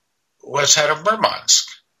of Murmansk.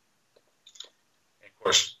 Of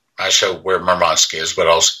course, I show where Murmansk is, but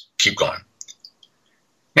I'll keep going.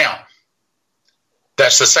 Now,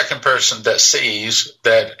 that's the second person that sees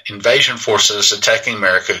that invasion forces attacking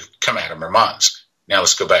America come out of Murmansk. Now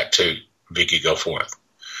let's go back to Vicky Goforth.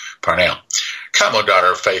 Parnell. Come, O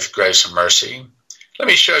daughter of faith, grace, and mercy. Let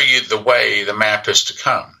me show you the way, the map is to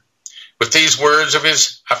come. With these words of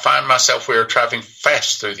his, I find myself we are traveling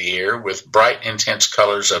fast through the air with bright, intense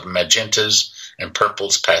colors of magentas and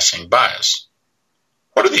purples passing by us.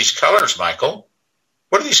 What are these colors, Michael?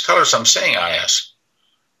 What are these colors I'm seeing, I asked.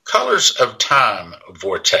 Colors of time,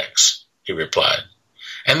 vortex, he replied.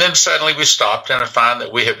 And then suddenly we stopped and I find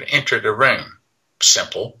that we have entered a room,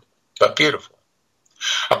 simple but beautiful.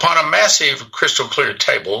 Upon a massive crystal clear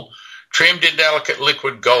table, Trimmed in delicate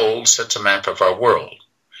liquid gold sits a map of our world.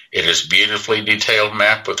 It is a beautifully detailed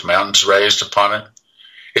map with mountains raised upon it.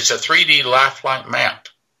 It's a 3D lifelike map.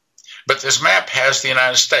 But this map has the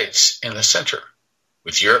United States in the center,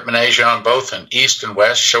 with Europe and Asia on both and east and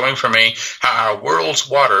west, showing for me how our world's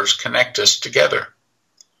waters connect us together.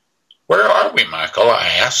 Where are we, Michael? I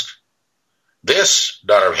asked. This,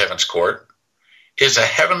 daughter of Heaven's Court, is a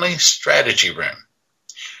heavenly strategy room.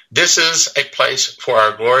 This is a place for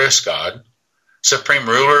our glorious God, supreme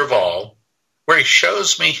ruler of all, where he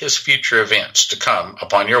shows me his future events to come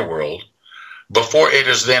upon your world before it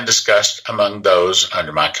is then discussed among those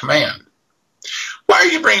under my command. Why are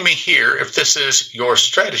you bringing me here if this is your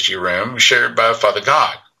strategy room shared by Father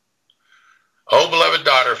God? O beloved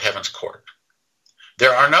daughter of Heaven's Court,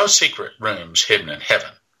 there are no secret rooms hidden in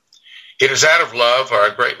heaven. It is out of love for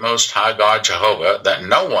our great most high God Jehovah that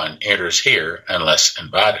no one enters here unless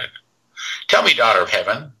invited. Tell me, daughter of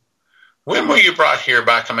heaven, when were you brought here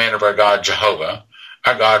by command of our God Jehovah,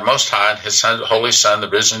 our God most high, and his son, holy son, the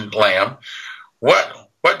risen Lamb?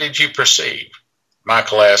 What did you perceive?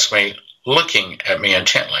 Michael asked me, looking at me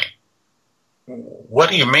intently.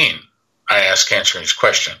 What do you mean? I asked, answering his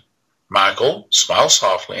question. Michael smiled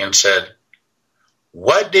softly and said,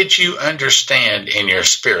 what did you understand in your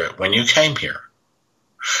spirit when you came here?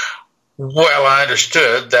 Well, I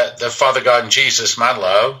understood that the Father God and Jesus, my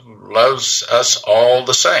love, loves us all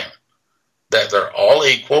the same, that they're all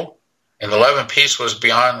equal, and the love and peace was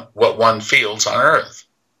beyond what one feels on earth.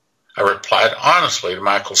 I replied honestly to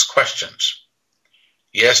Michael's questions.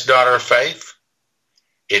 Yes, daughter of faith,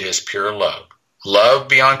 it is pure love, love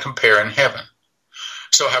beyond compare in heaven.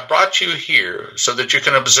 So I brought you here so that you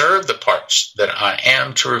can observe the parts that I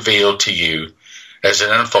am to reveal to you as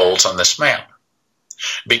it unfolds on this map.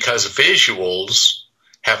 Because visuals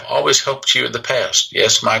have always helped you in the past.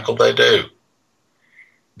 Yes, Michael, they do.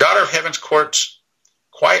 Daughter of Heaven's Courts,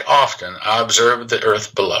 quite often I observe the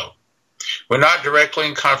earth below. We're not directly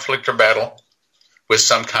in conflict or battle with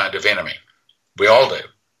some kind of enemy. We all do.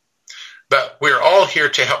 But we're all here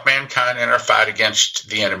to help mankind in our fight against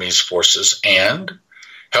the enemy's forces and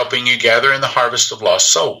helping you gather in the harvest of lost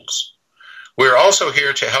souls. We're also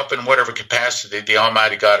here to help in whatever capacity the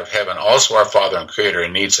Almighty God of heaven, also our Father and Creator,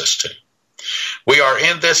 needs us to. We are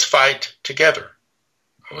in this fight together.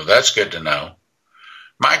 Well, that's good to know.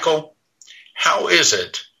 Michael, how is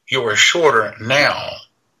it you are shorter now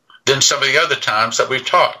than some of the other times that we've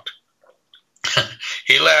talked?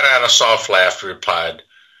 He let out a soft laugh and replied,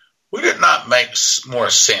 would it not make more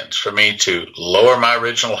sense for me to lower my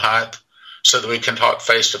original height so that we can talk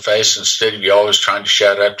face to face instead of you always trying to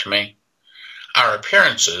shout up to me? Our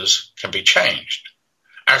appearances can be changed.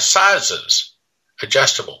 Our sizes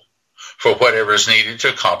adjustable for whatever is needed to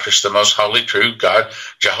accomplish the most holy, true God,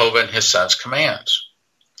 Jehovah, and his son's commands.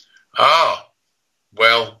 Oh,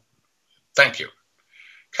 well, thank you.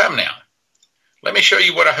 Come now. Let me show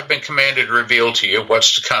you what I have been commanded to reveal to you of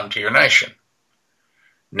what's to come to your nation.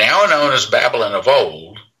 Now known as Babylon of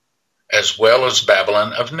old, as well as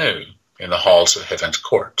Babylon of new, in the halls of heaven's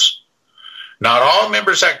courts. Not all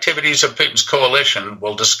members' activities of Putin's coalition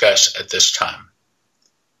will discuss at this time.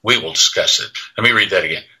 We will discuss it. Let me read that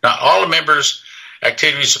again. Not all members'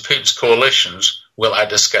 activities of Putin's coalitions will I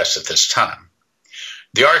discuss at this time.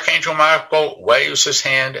 The Archangel Michael waves his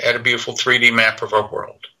hand at a beautiful 3D map of our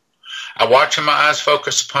world. I watch and my eyes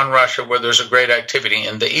focus upon Russia, where there's a great activity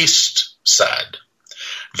in the east side.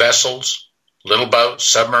 Vessels, little boats,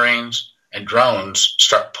 submarines, and drones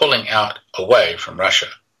start pulling out away from Russia.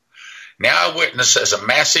 Now I witness as a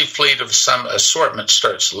massive fleet of some assortment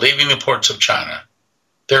starts leaving the ports of China.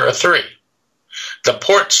 There are 3. The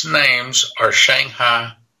ports' names are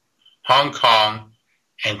Shanghai, Hong Kong,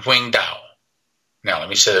 and Qingdao. Now let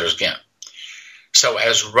me say that again. So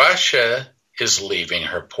as Russia is leaving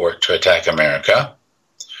her port to attack America,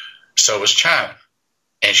 so is China.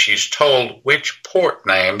 And she's told which port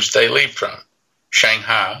names they leave from.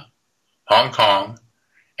 Shanghai, Hong Kong,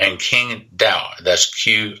 and Qingdao. That's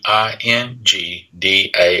Qingdao.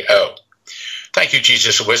 Thank you,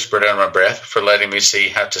 Jesus whispered under my breath, for letting me see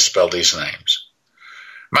how to spell these names.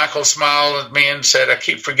 Michael smiled at me and said, I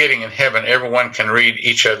keep forgetting in heaven everyone can read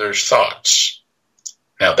each other's thoughts.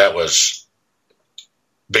 Now that was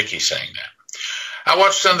Vicky saying that. I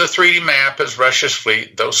watched on the 3D map as Russia's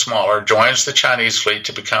fleet, though smaller, joins the Chinese fleet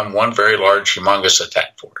to become one very large, humongous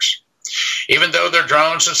attack force. Even though there are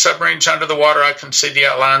drones and submarines under the water, I can see the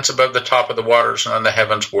outlines above the top of the waters and on the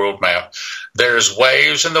heavens world map. There's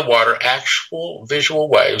waves in the water, actual visual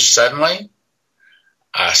waves. Suddenly,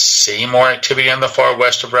 I see more activity in the far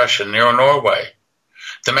west of Russia, near Norway.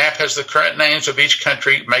 The map has the current names of each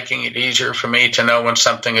country, making it easier for me to know when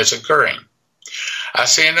something is occurring. I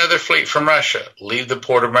see another fleet from Russia leave the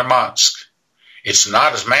port of Murmansk. It's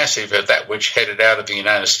not as massive as that which headed out of the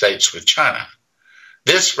United States with China.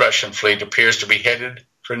 This Russian fleet appears to be headed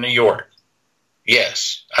for New York.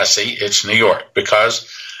 Yes, I see it's New York,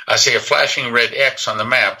 because I see a flashing red X on the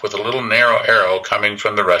map with a little narrow arrow coming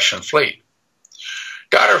from the Russian fleet.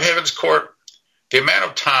 Daughter of Heaven's Court, the amount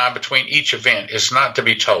of time between each event is not to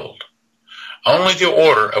be told. Only the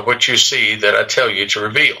order of what you see that I tell you to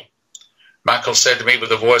reveal. Michael said to me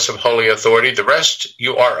with a voice of holy authority, the rest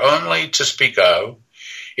you are only to speak of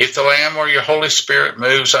if the Lamb or your Holy Spirit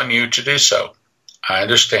moves on you to do so. I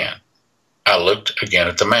understand. I looked again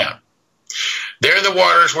at the map. There are the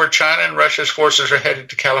waters where China and Russia's forces are headed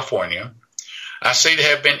to California. I see they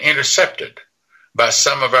have been intercepted by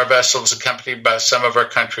some of our vessels accompanied by some of our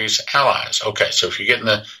country's allies. Okay, so if you're getting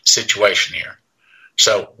the situation here.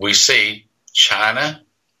 So we see China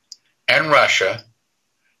and Russia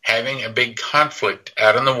having a big conflict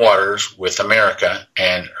out in the waters with America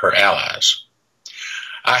and her allies.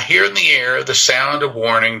 I hear in the air the sound of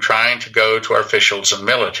warning trying to go to our officials and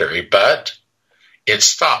military, but it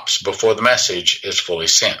stops before the message is fully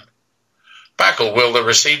sent. Michael, will they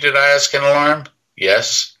receive it, I ask in alarm?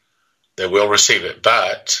 Yes, they will receive it,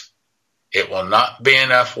 but it will not be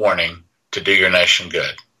enough warning to do your nation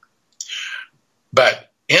good.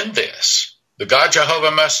 But in this, the God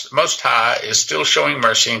Jehovah Most High is still showing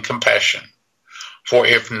mercy and compassion. For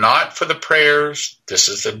if not for the prayers, this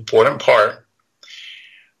is the important part,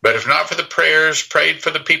 but if not for the prayers prayed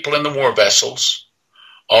for the people in the war vessels,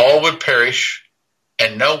 all would perish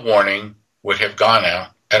and no warning would have gone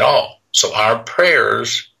out at all. So our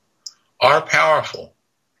prayers are powerful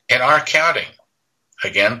and are counting.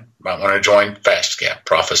 Again, you might want to join FastGap,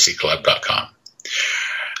 prophecyclub.com.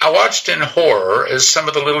 I watched in horror as some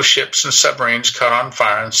of the little ships and submarines caught on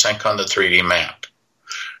fire and sank on the 3D map.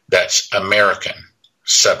 That's American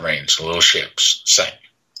submarines, little ships, sank.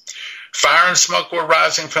 Fire and smoke were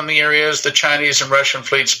rising from the area as the Chinese and Russian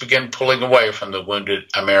fleets began pulling away from the wounded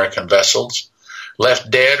American vessels, left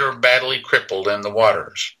dead or badly crippled in the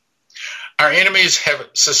waters. Our enemies have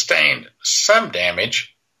sustained some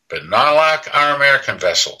damage, but not like our American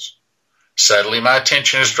vessels. Suddenly my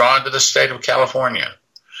attention is drawn to the state of California.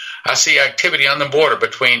 I see activity on the border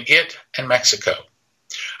between it and Mexico.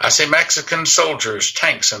 I see Mexican soldiers,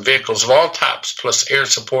 tanks, and vehicles of all types, plus air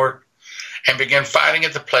support, and begin fighting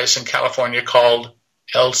at the place in California called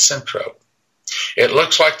El Centro. It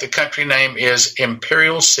looks like the country name is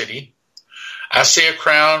Imperial City. I see a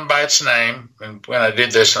crown by its name, and when I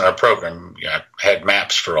did this in our program, I had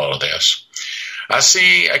maps for all of this. I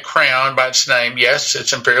see a crown by its name. Yes,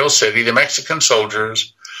 it's Imperial City. The Mexican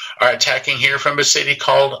soldiers are attacking here from a city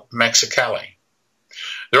called Mexicali.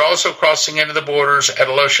 They're also crossing into the borders at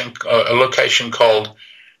a location called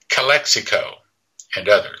Calexico and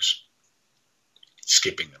others.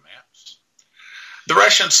 Skipping the maps. The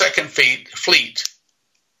Russian Second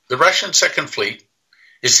Fleet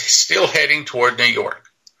is still heading toward New York.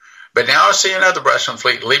 But now I see another Russian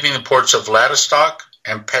fleet leaving the ports of Vladivostok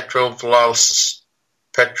and Petrovlovsk,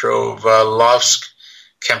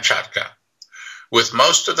 Kamchatka, with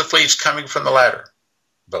most of the fleets coming from the latter.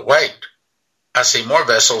 But wait, I see more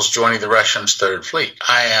vessels joining the Russians' Third Fleet.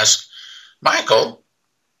 I ask, Michael,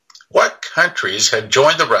 what countries have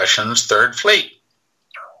joined the Russians' Third Fleet,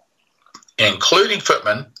 including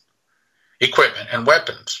footmen, equipment, and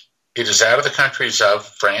weapons? It is out of the countries of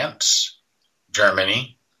France,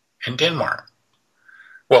 Germany, and Denmark.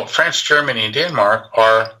 Well, France, Germany, and Denmark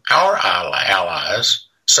are our allies.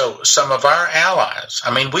 So some of our allies,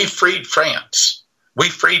 we freed France. We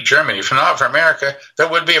freed Germany. If not for America, there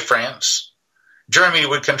would be a France. Germany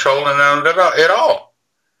would control and own it all.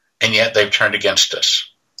 And yet they've turned against us.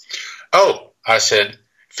 Oh, I said,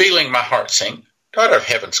 feeling my heart sink, daughter of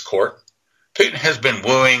Heaven's Court, Putin has been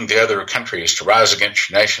wooing the other countries to rise against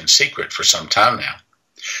your nation's secret for some time now.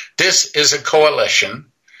 This is a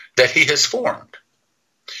coalition that he has formed.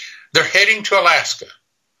 They're heading to Alaska.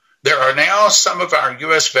 There are now some of our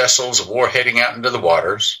U.S. vessels of war heading out into the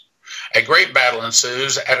waters. A great battle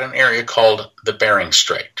ensues at an area called the Bering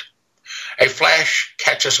Strait. A flash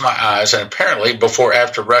catches my eyes, and apparently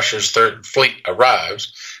after Russia's Third Fleet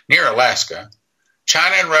arrives near Alaska,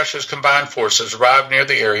 China and Russia's combined forces arrive near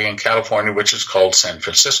the area in California which is called San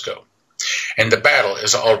Francisco, and the battle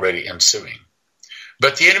is already ensuing.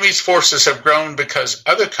 But the enemy's forces have grown because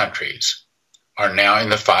other countries are now in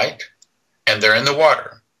the fight, and they're in the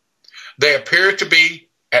water. They appear to be,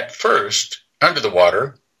 at first, under the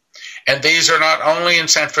water, and these are not only in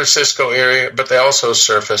San Francisco area, but they also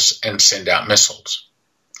surface and send out missiles.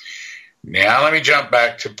 Now let me jump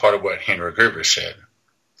back to part of what Henry Gruber said.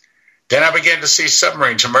 Then I began to see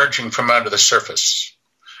submarines emerging from under the surface.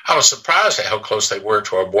 I was surprised at how close they were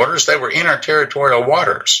to our borders. They were in our territorial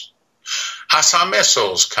waters. I saw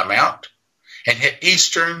missiles come out and hit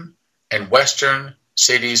eastern and western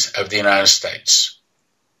cities of the United States.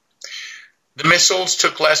 The missiles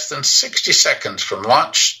took less than 60 seconds from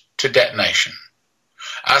launch to detonation.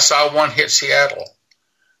 I saw one hit Seattle,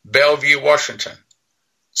 Bellevue, Washington,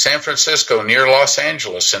 San Francisco near Los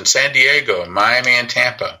Angeles, and San Diego, and Miami, and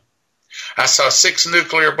Tampa. I saw 6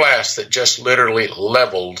 nuclear blasts that just literally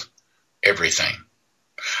leveled everything.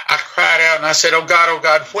 I cried out and I said, oh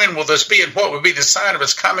God, when will this be, and what will be the sign of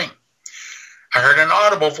its coming? I heard an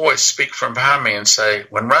audible voice speak from behind me and say,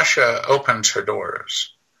 when Russia opens her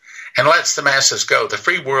doors and lets the masses go, the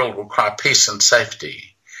free world will cry peace and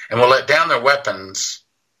safety and will let down their weapons.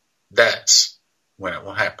 That's when it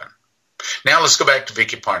will happen. Now let's go back to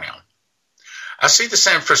Vicky Parnell. I see the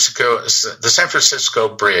San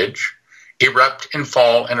Francisco bridge erupt and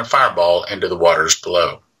fall in a fireball into the waters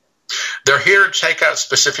below. They're here to take out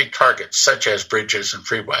specific targets, such as bridges and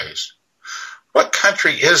freeways. What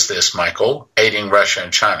country is this, Michael, aiding Russia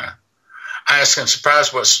and China? I asked in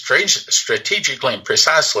surprise what strategically and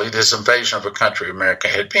precisely this invasion of a country America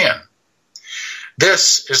had been.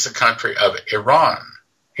 This is the country of Iran,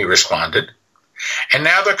 he responded. And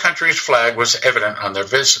now their country's flag was evident on their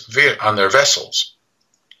vessels.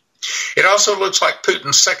 It also looks like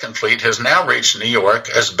Putin's second fleet has now reached New York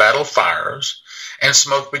as battle fires and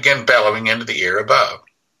smoke began bellowing into the air above.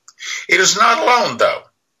 It is not alone, though.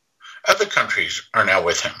 Other countries are now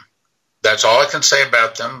with him. That's all I can say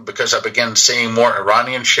about them, because I began seeing more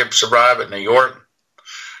Iranian ships arrive at New York,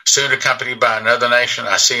 soon accompanied by another nation.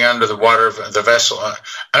 I see under the water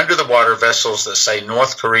vessels that say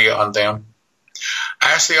North Korea on them.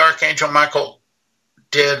 I asked the Archangel Michael,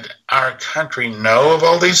 did our country know of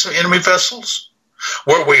all these enemy vessels?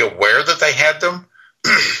 Were we aware that they had them?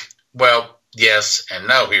 Well, yes and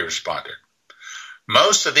no, he responded.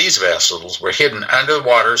 Most of these vessels were hidden under the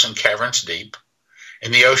waters and caverns deep,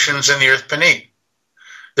 in the oceans and the earth beneath.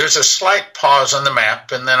 There's a slight pause on the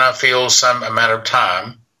map, and then I feel some amount of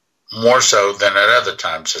time, more so than at other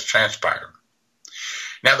times, has transpired.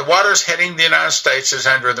 Now, the waters heading the United States is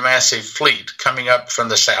under the massive fleet coming up from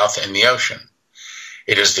the south in the ocean.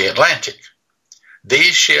 It is the Atlantic.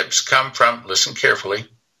 These ships come from, listen carefully,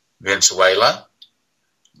 Venezuela,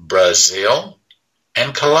 Brazil,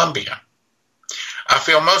 and Colombia. I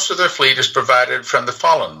feel most of their fleet is provided from the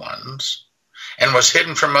fallen ones and was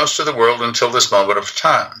hidden from most of the world until this moment of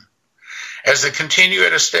time. As they continue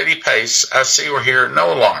at a steady pace, I see or hear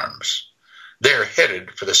no alarms. They are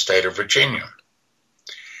headed for the state of Virginia.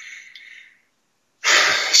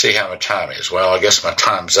 See how my time is. Well, I guess my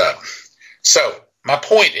time's up. So, my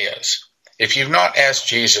point is, if you've not asked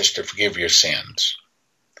Jesus to forgive your sins,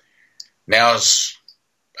 now's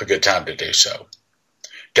a good time to do so.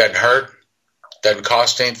 Doesn't hurt, doesn't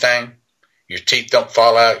cost anything, your teeth don't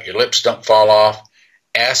fall out, your lips don't fall off.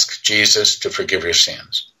 Ask Jesus to forgive your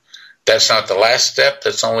sins. That's not the last step,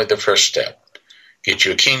 that's only the first step. Get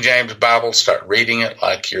you a King James Bible, start reading it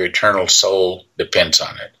like your eternal soul depends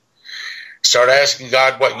on it. Start asking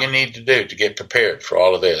God what you need to do to get prepared for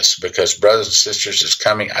all of this, because, brothers and sisters, it's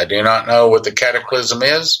coming. I do not know what the cataclysm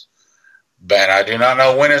is, but I do not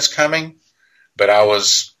know when it's coming, but I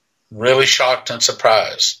was really shocked and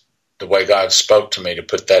surprised the way God spoke to me to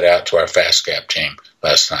put that out to our Fast Gap team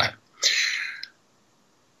last night.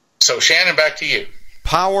 So, Shannon, back to you.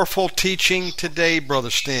 Powerful teaching today, Brother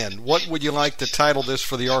Stan. What would you like to title this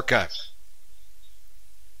for the archive?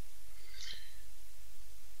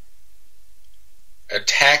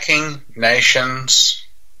 Attacking nations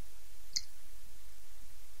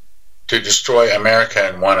to destroy America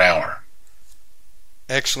in 1 hour.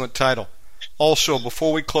 Excellent title. Also,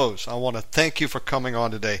 before we close, I want to thank you for coming on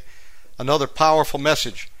today. Another powerful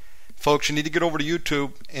message. Folks, you need to get over to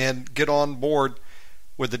YouTube and get on board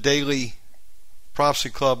with the daily Prophecy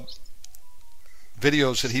Club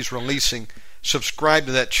videos that he's releasing. Subscribe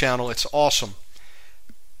to that channel. It's awesome.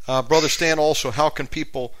 Brother Stan, also, how can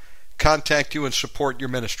people contact you and support your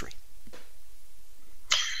ministry?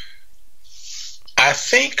 I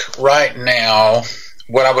think right now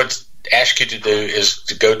what I would ask you to do is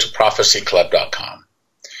to go to prophecyclub.com.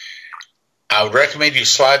 I would recommend you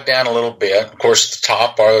slide down a little bit. Of course, at the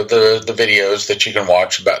top are the videos that you can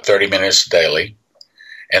watch, about 30 minutes daily.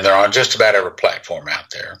 And they're on just about every platform out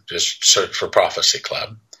there. Just search for Prophecy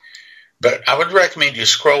Club. But I would recommend you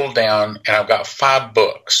scroll down, and I've got 5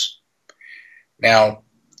 books. Now,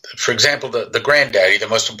 for example, the granddaddy, the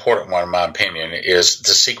most important one in my opinion, is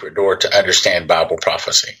The Secret Door to Understand Bible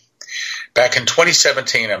Prophecy. Back in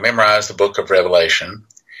 2017, I memorized the book of Revelation,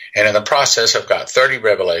 and in the process, I've got 30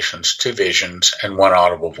 revelations, 2 visions, and 1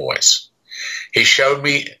 audible voice. He showed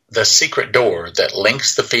me the secret door that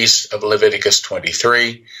links the feast of Leviticus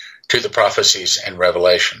 23 to the prophecies in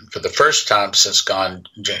Revelation. For the first time since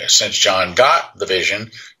John got the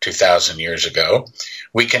vision 2,000 years ago,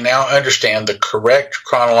 we can now understand the correct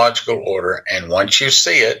chronological order, and once you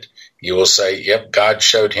see it, you will say, yep, God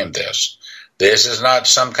showed him this. This is not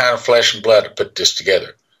some kind of flesh and blood to put this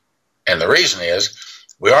together. And the reason is,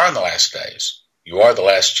 we are in the last days. You are the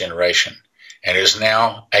last generation. And it is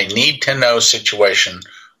now a need-to-know situation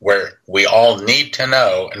where we all need to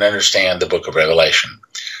know and understand the book of Revelation.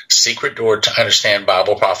 Secret door to understand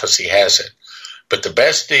Bible prophecy has it. But the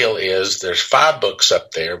best deal is there's 5 books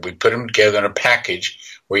up there. We put them together in a package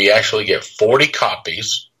where you actually get 40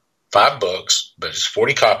 copies, 5 books, but it's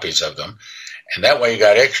 40 copies of them. And that way you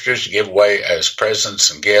got extras to give away as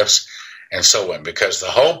presents and gifts and so on. Because the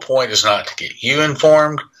whole point is not to get you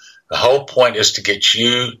informed. The whole point is to get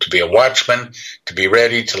you to be a watchman, to be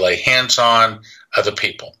ready to lay hands on other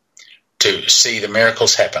people, to see the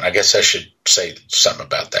miracles happen. I guess I should say something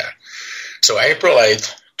about that. So April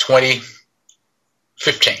 8th,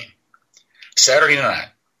 2015, Saturday night.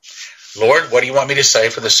 Lord, what do you want me to say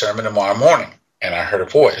for the sermon tomorrow morning? And I heard a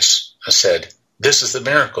voice. I said, this is the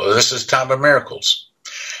miracle. This is the time of miracles.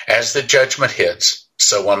 As the judgment hits,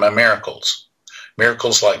 so will my miracles.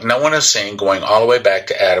 Miracles like no one has seen, going all the way back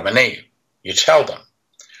to Adam and Eve. You tell them,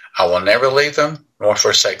 I will never leave them nor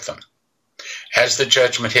forsake them. As the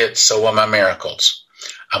judgment hits, so will my miracles.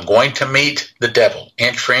 I'm going to meet the devil,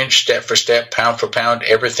 inch for inch, step for step, pound for pound,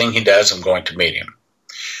 everything he does, I'm going to meet him.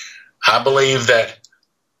 I believe that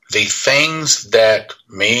the things that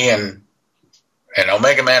me and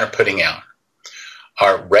Omegaman are putting out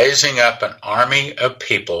are raising up an army of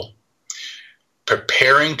people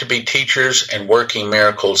preparing to be teachers and working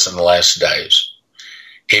miracles in the last days.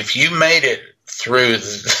 If you made it through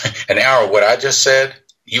an hour of what I just said,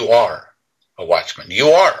 you are a watchman. You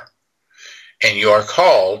are. And you are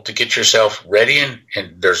called to get yourself ready, and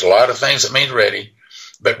there's a lot of things that mean ready,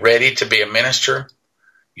 but ready to be a minister.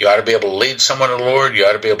 You ought to be able to lead someone to the Lord. You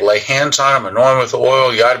ought to be able to lay hands on them, anoint them with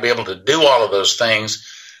oil. You ought to be able to do all of those things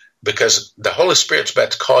because the Holy Spirit's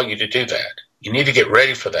about to call you to do that. You need to get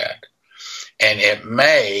ready for that. And it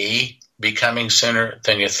may be coming sooner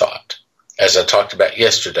than you thought. As I talked about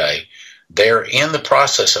yesterday, they're in the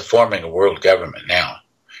process of forming a world government now,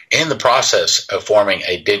 in the process of forming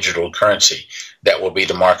a digital currency that will be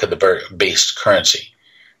the mark of the beast currency.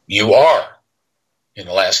 You are in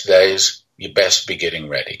the last days. You best be getting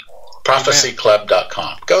ready.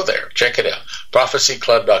 ProphecyClub.com. Go there. Check it out.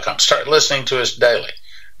 ProphecyClub.com. Start listening to us daily.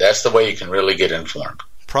 That's the way you can really get informed.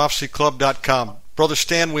 ProphecyClub.com. Brother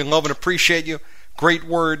Stan, we love and appreciate you. Great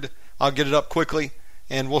word. I'll get it up quickly,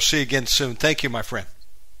 and we'll see you again soon. Thank you, my friend.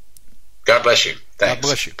 God bless you. Thanks. God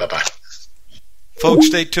bless you. Bye-bye. Folks,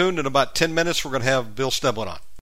 stay tuned. In about 10 minutes, we're going to have Bill Steblin on.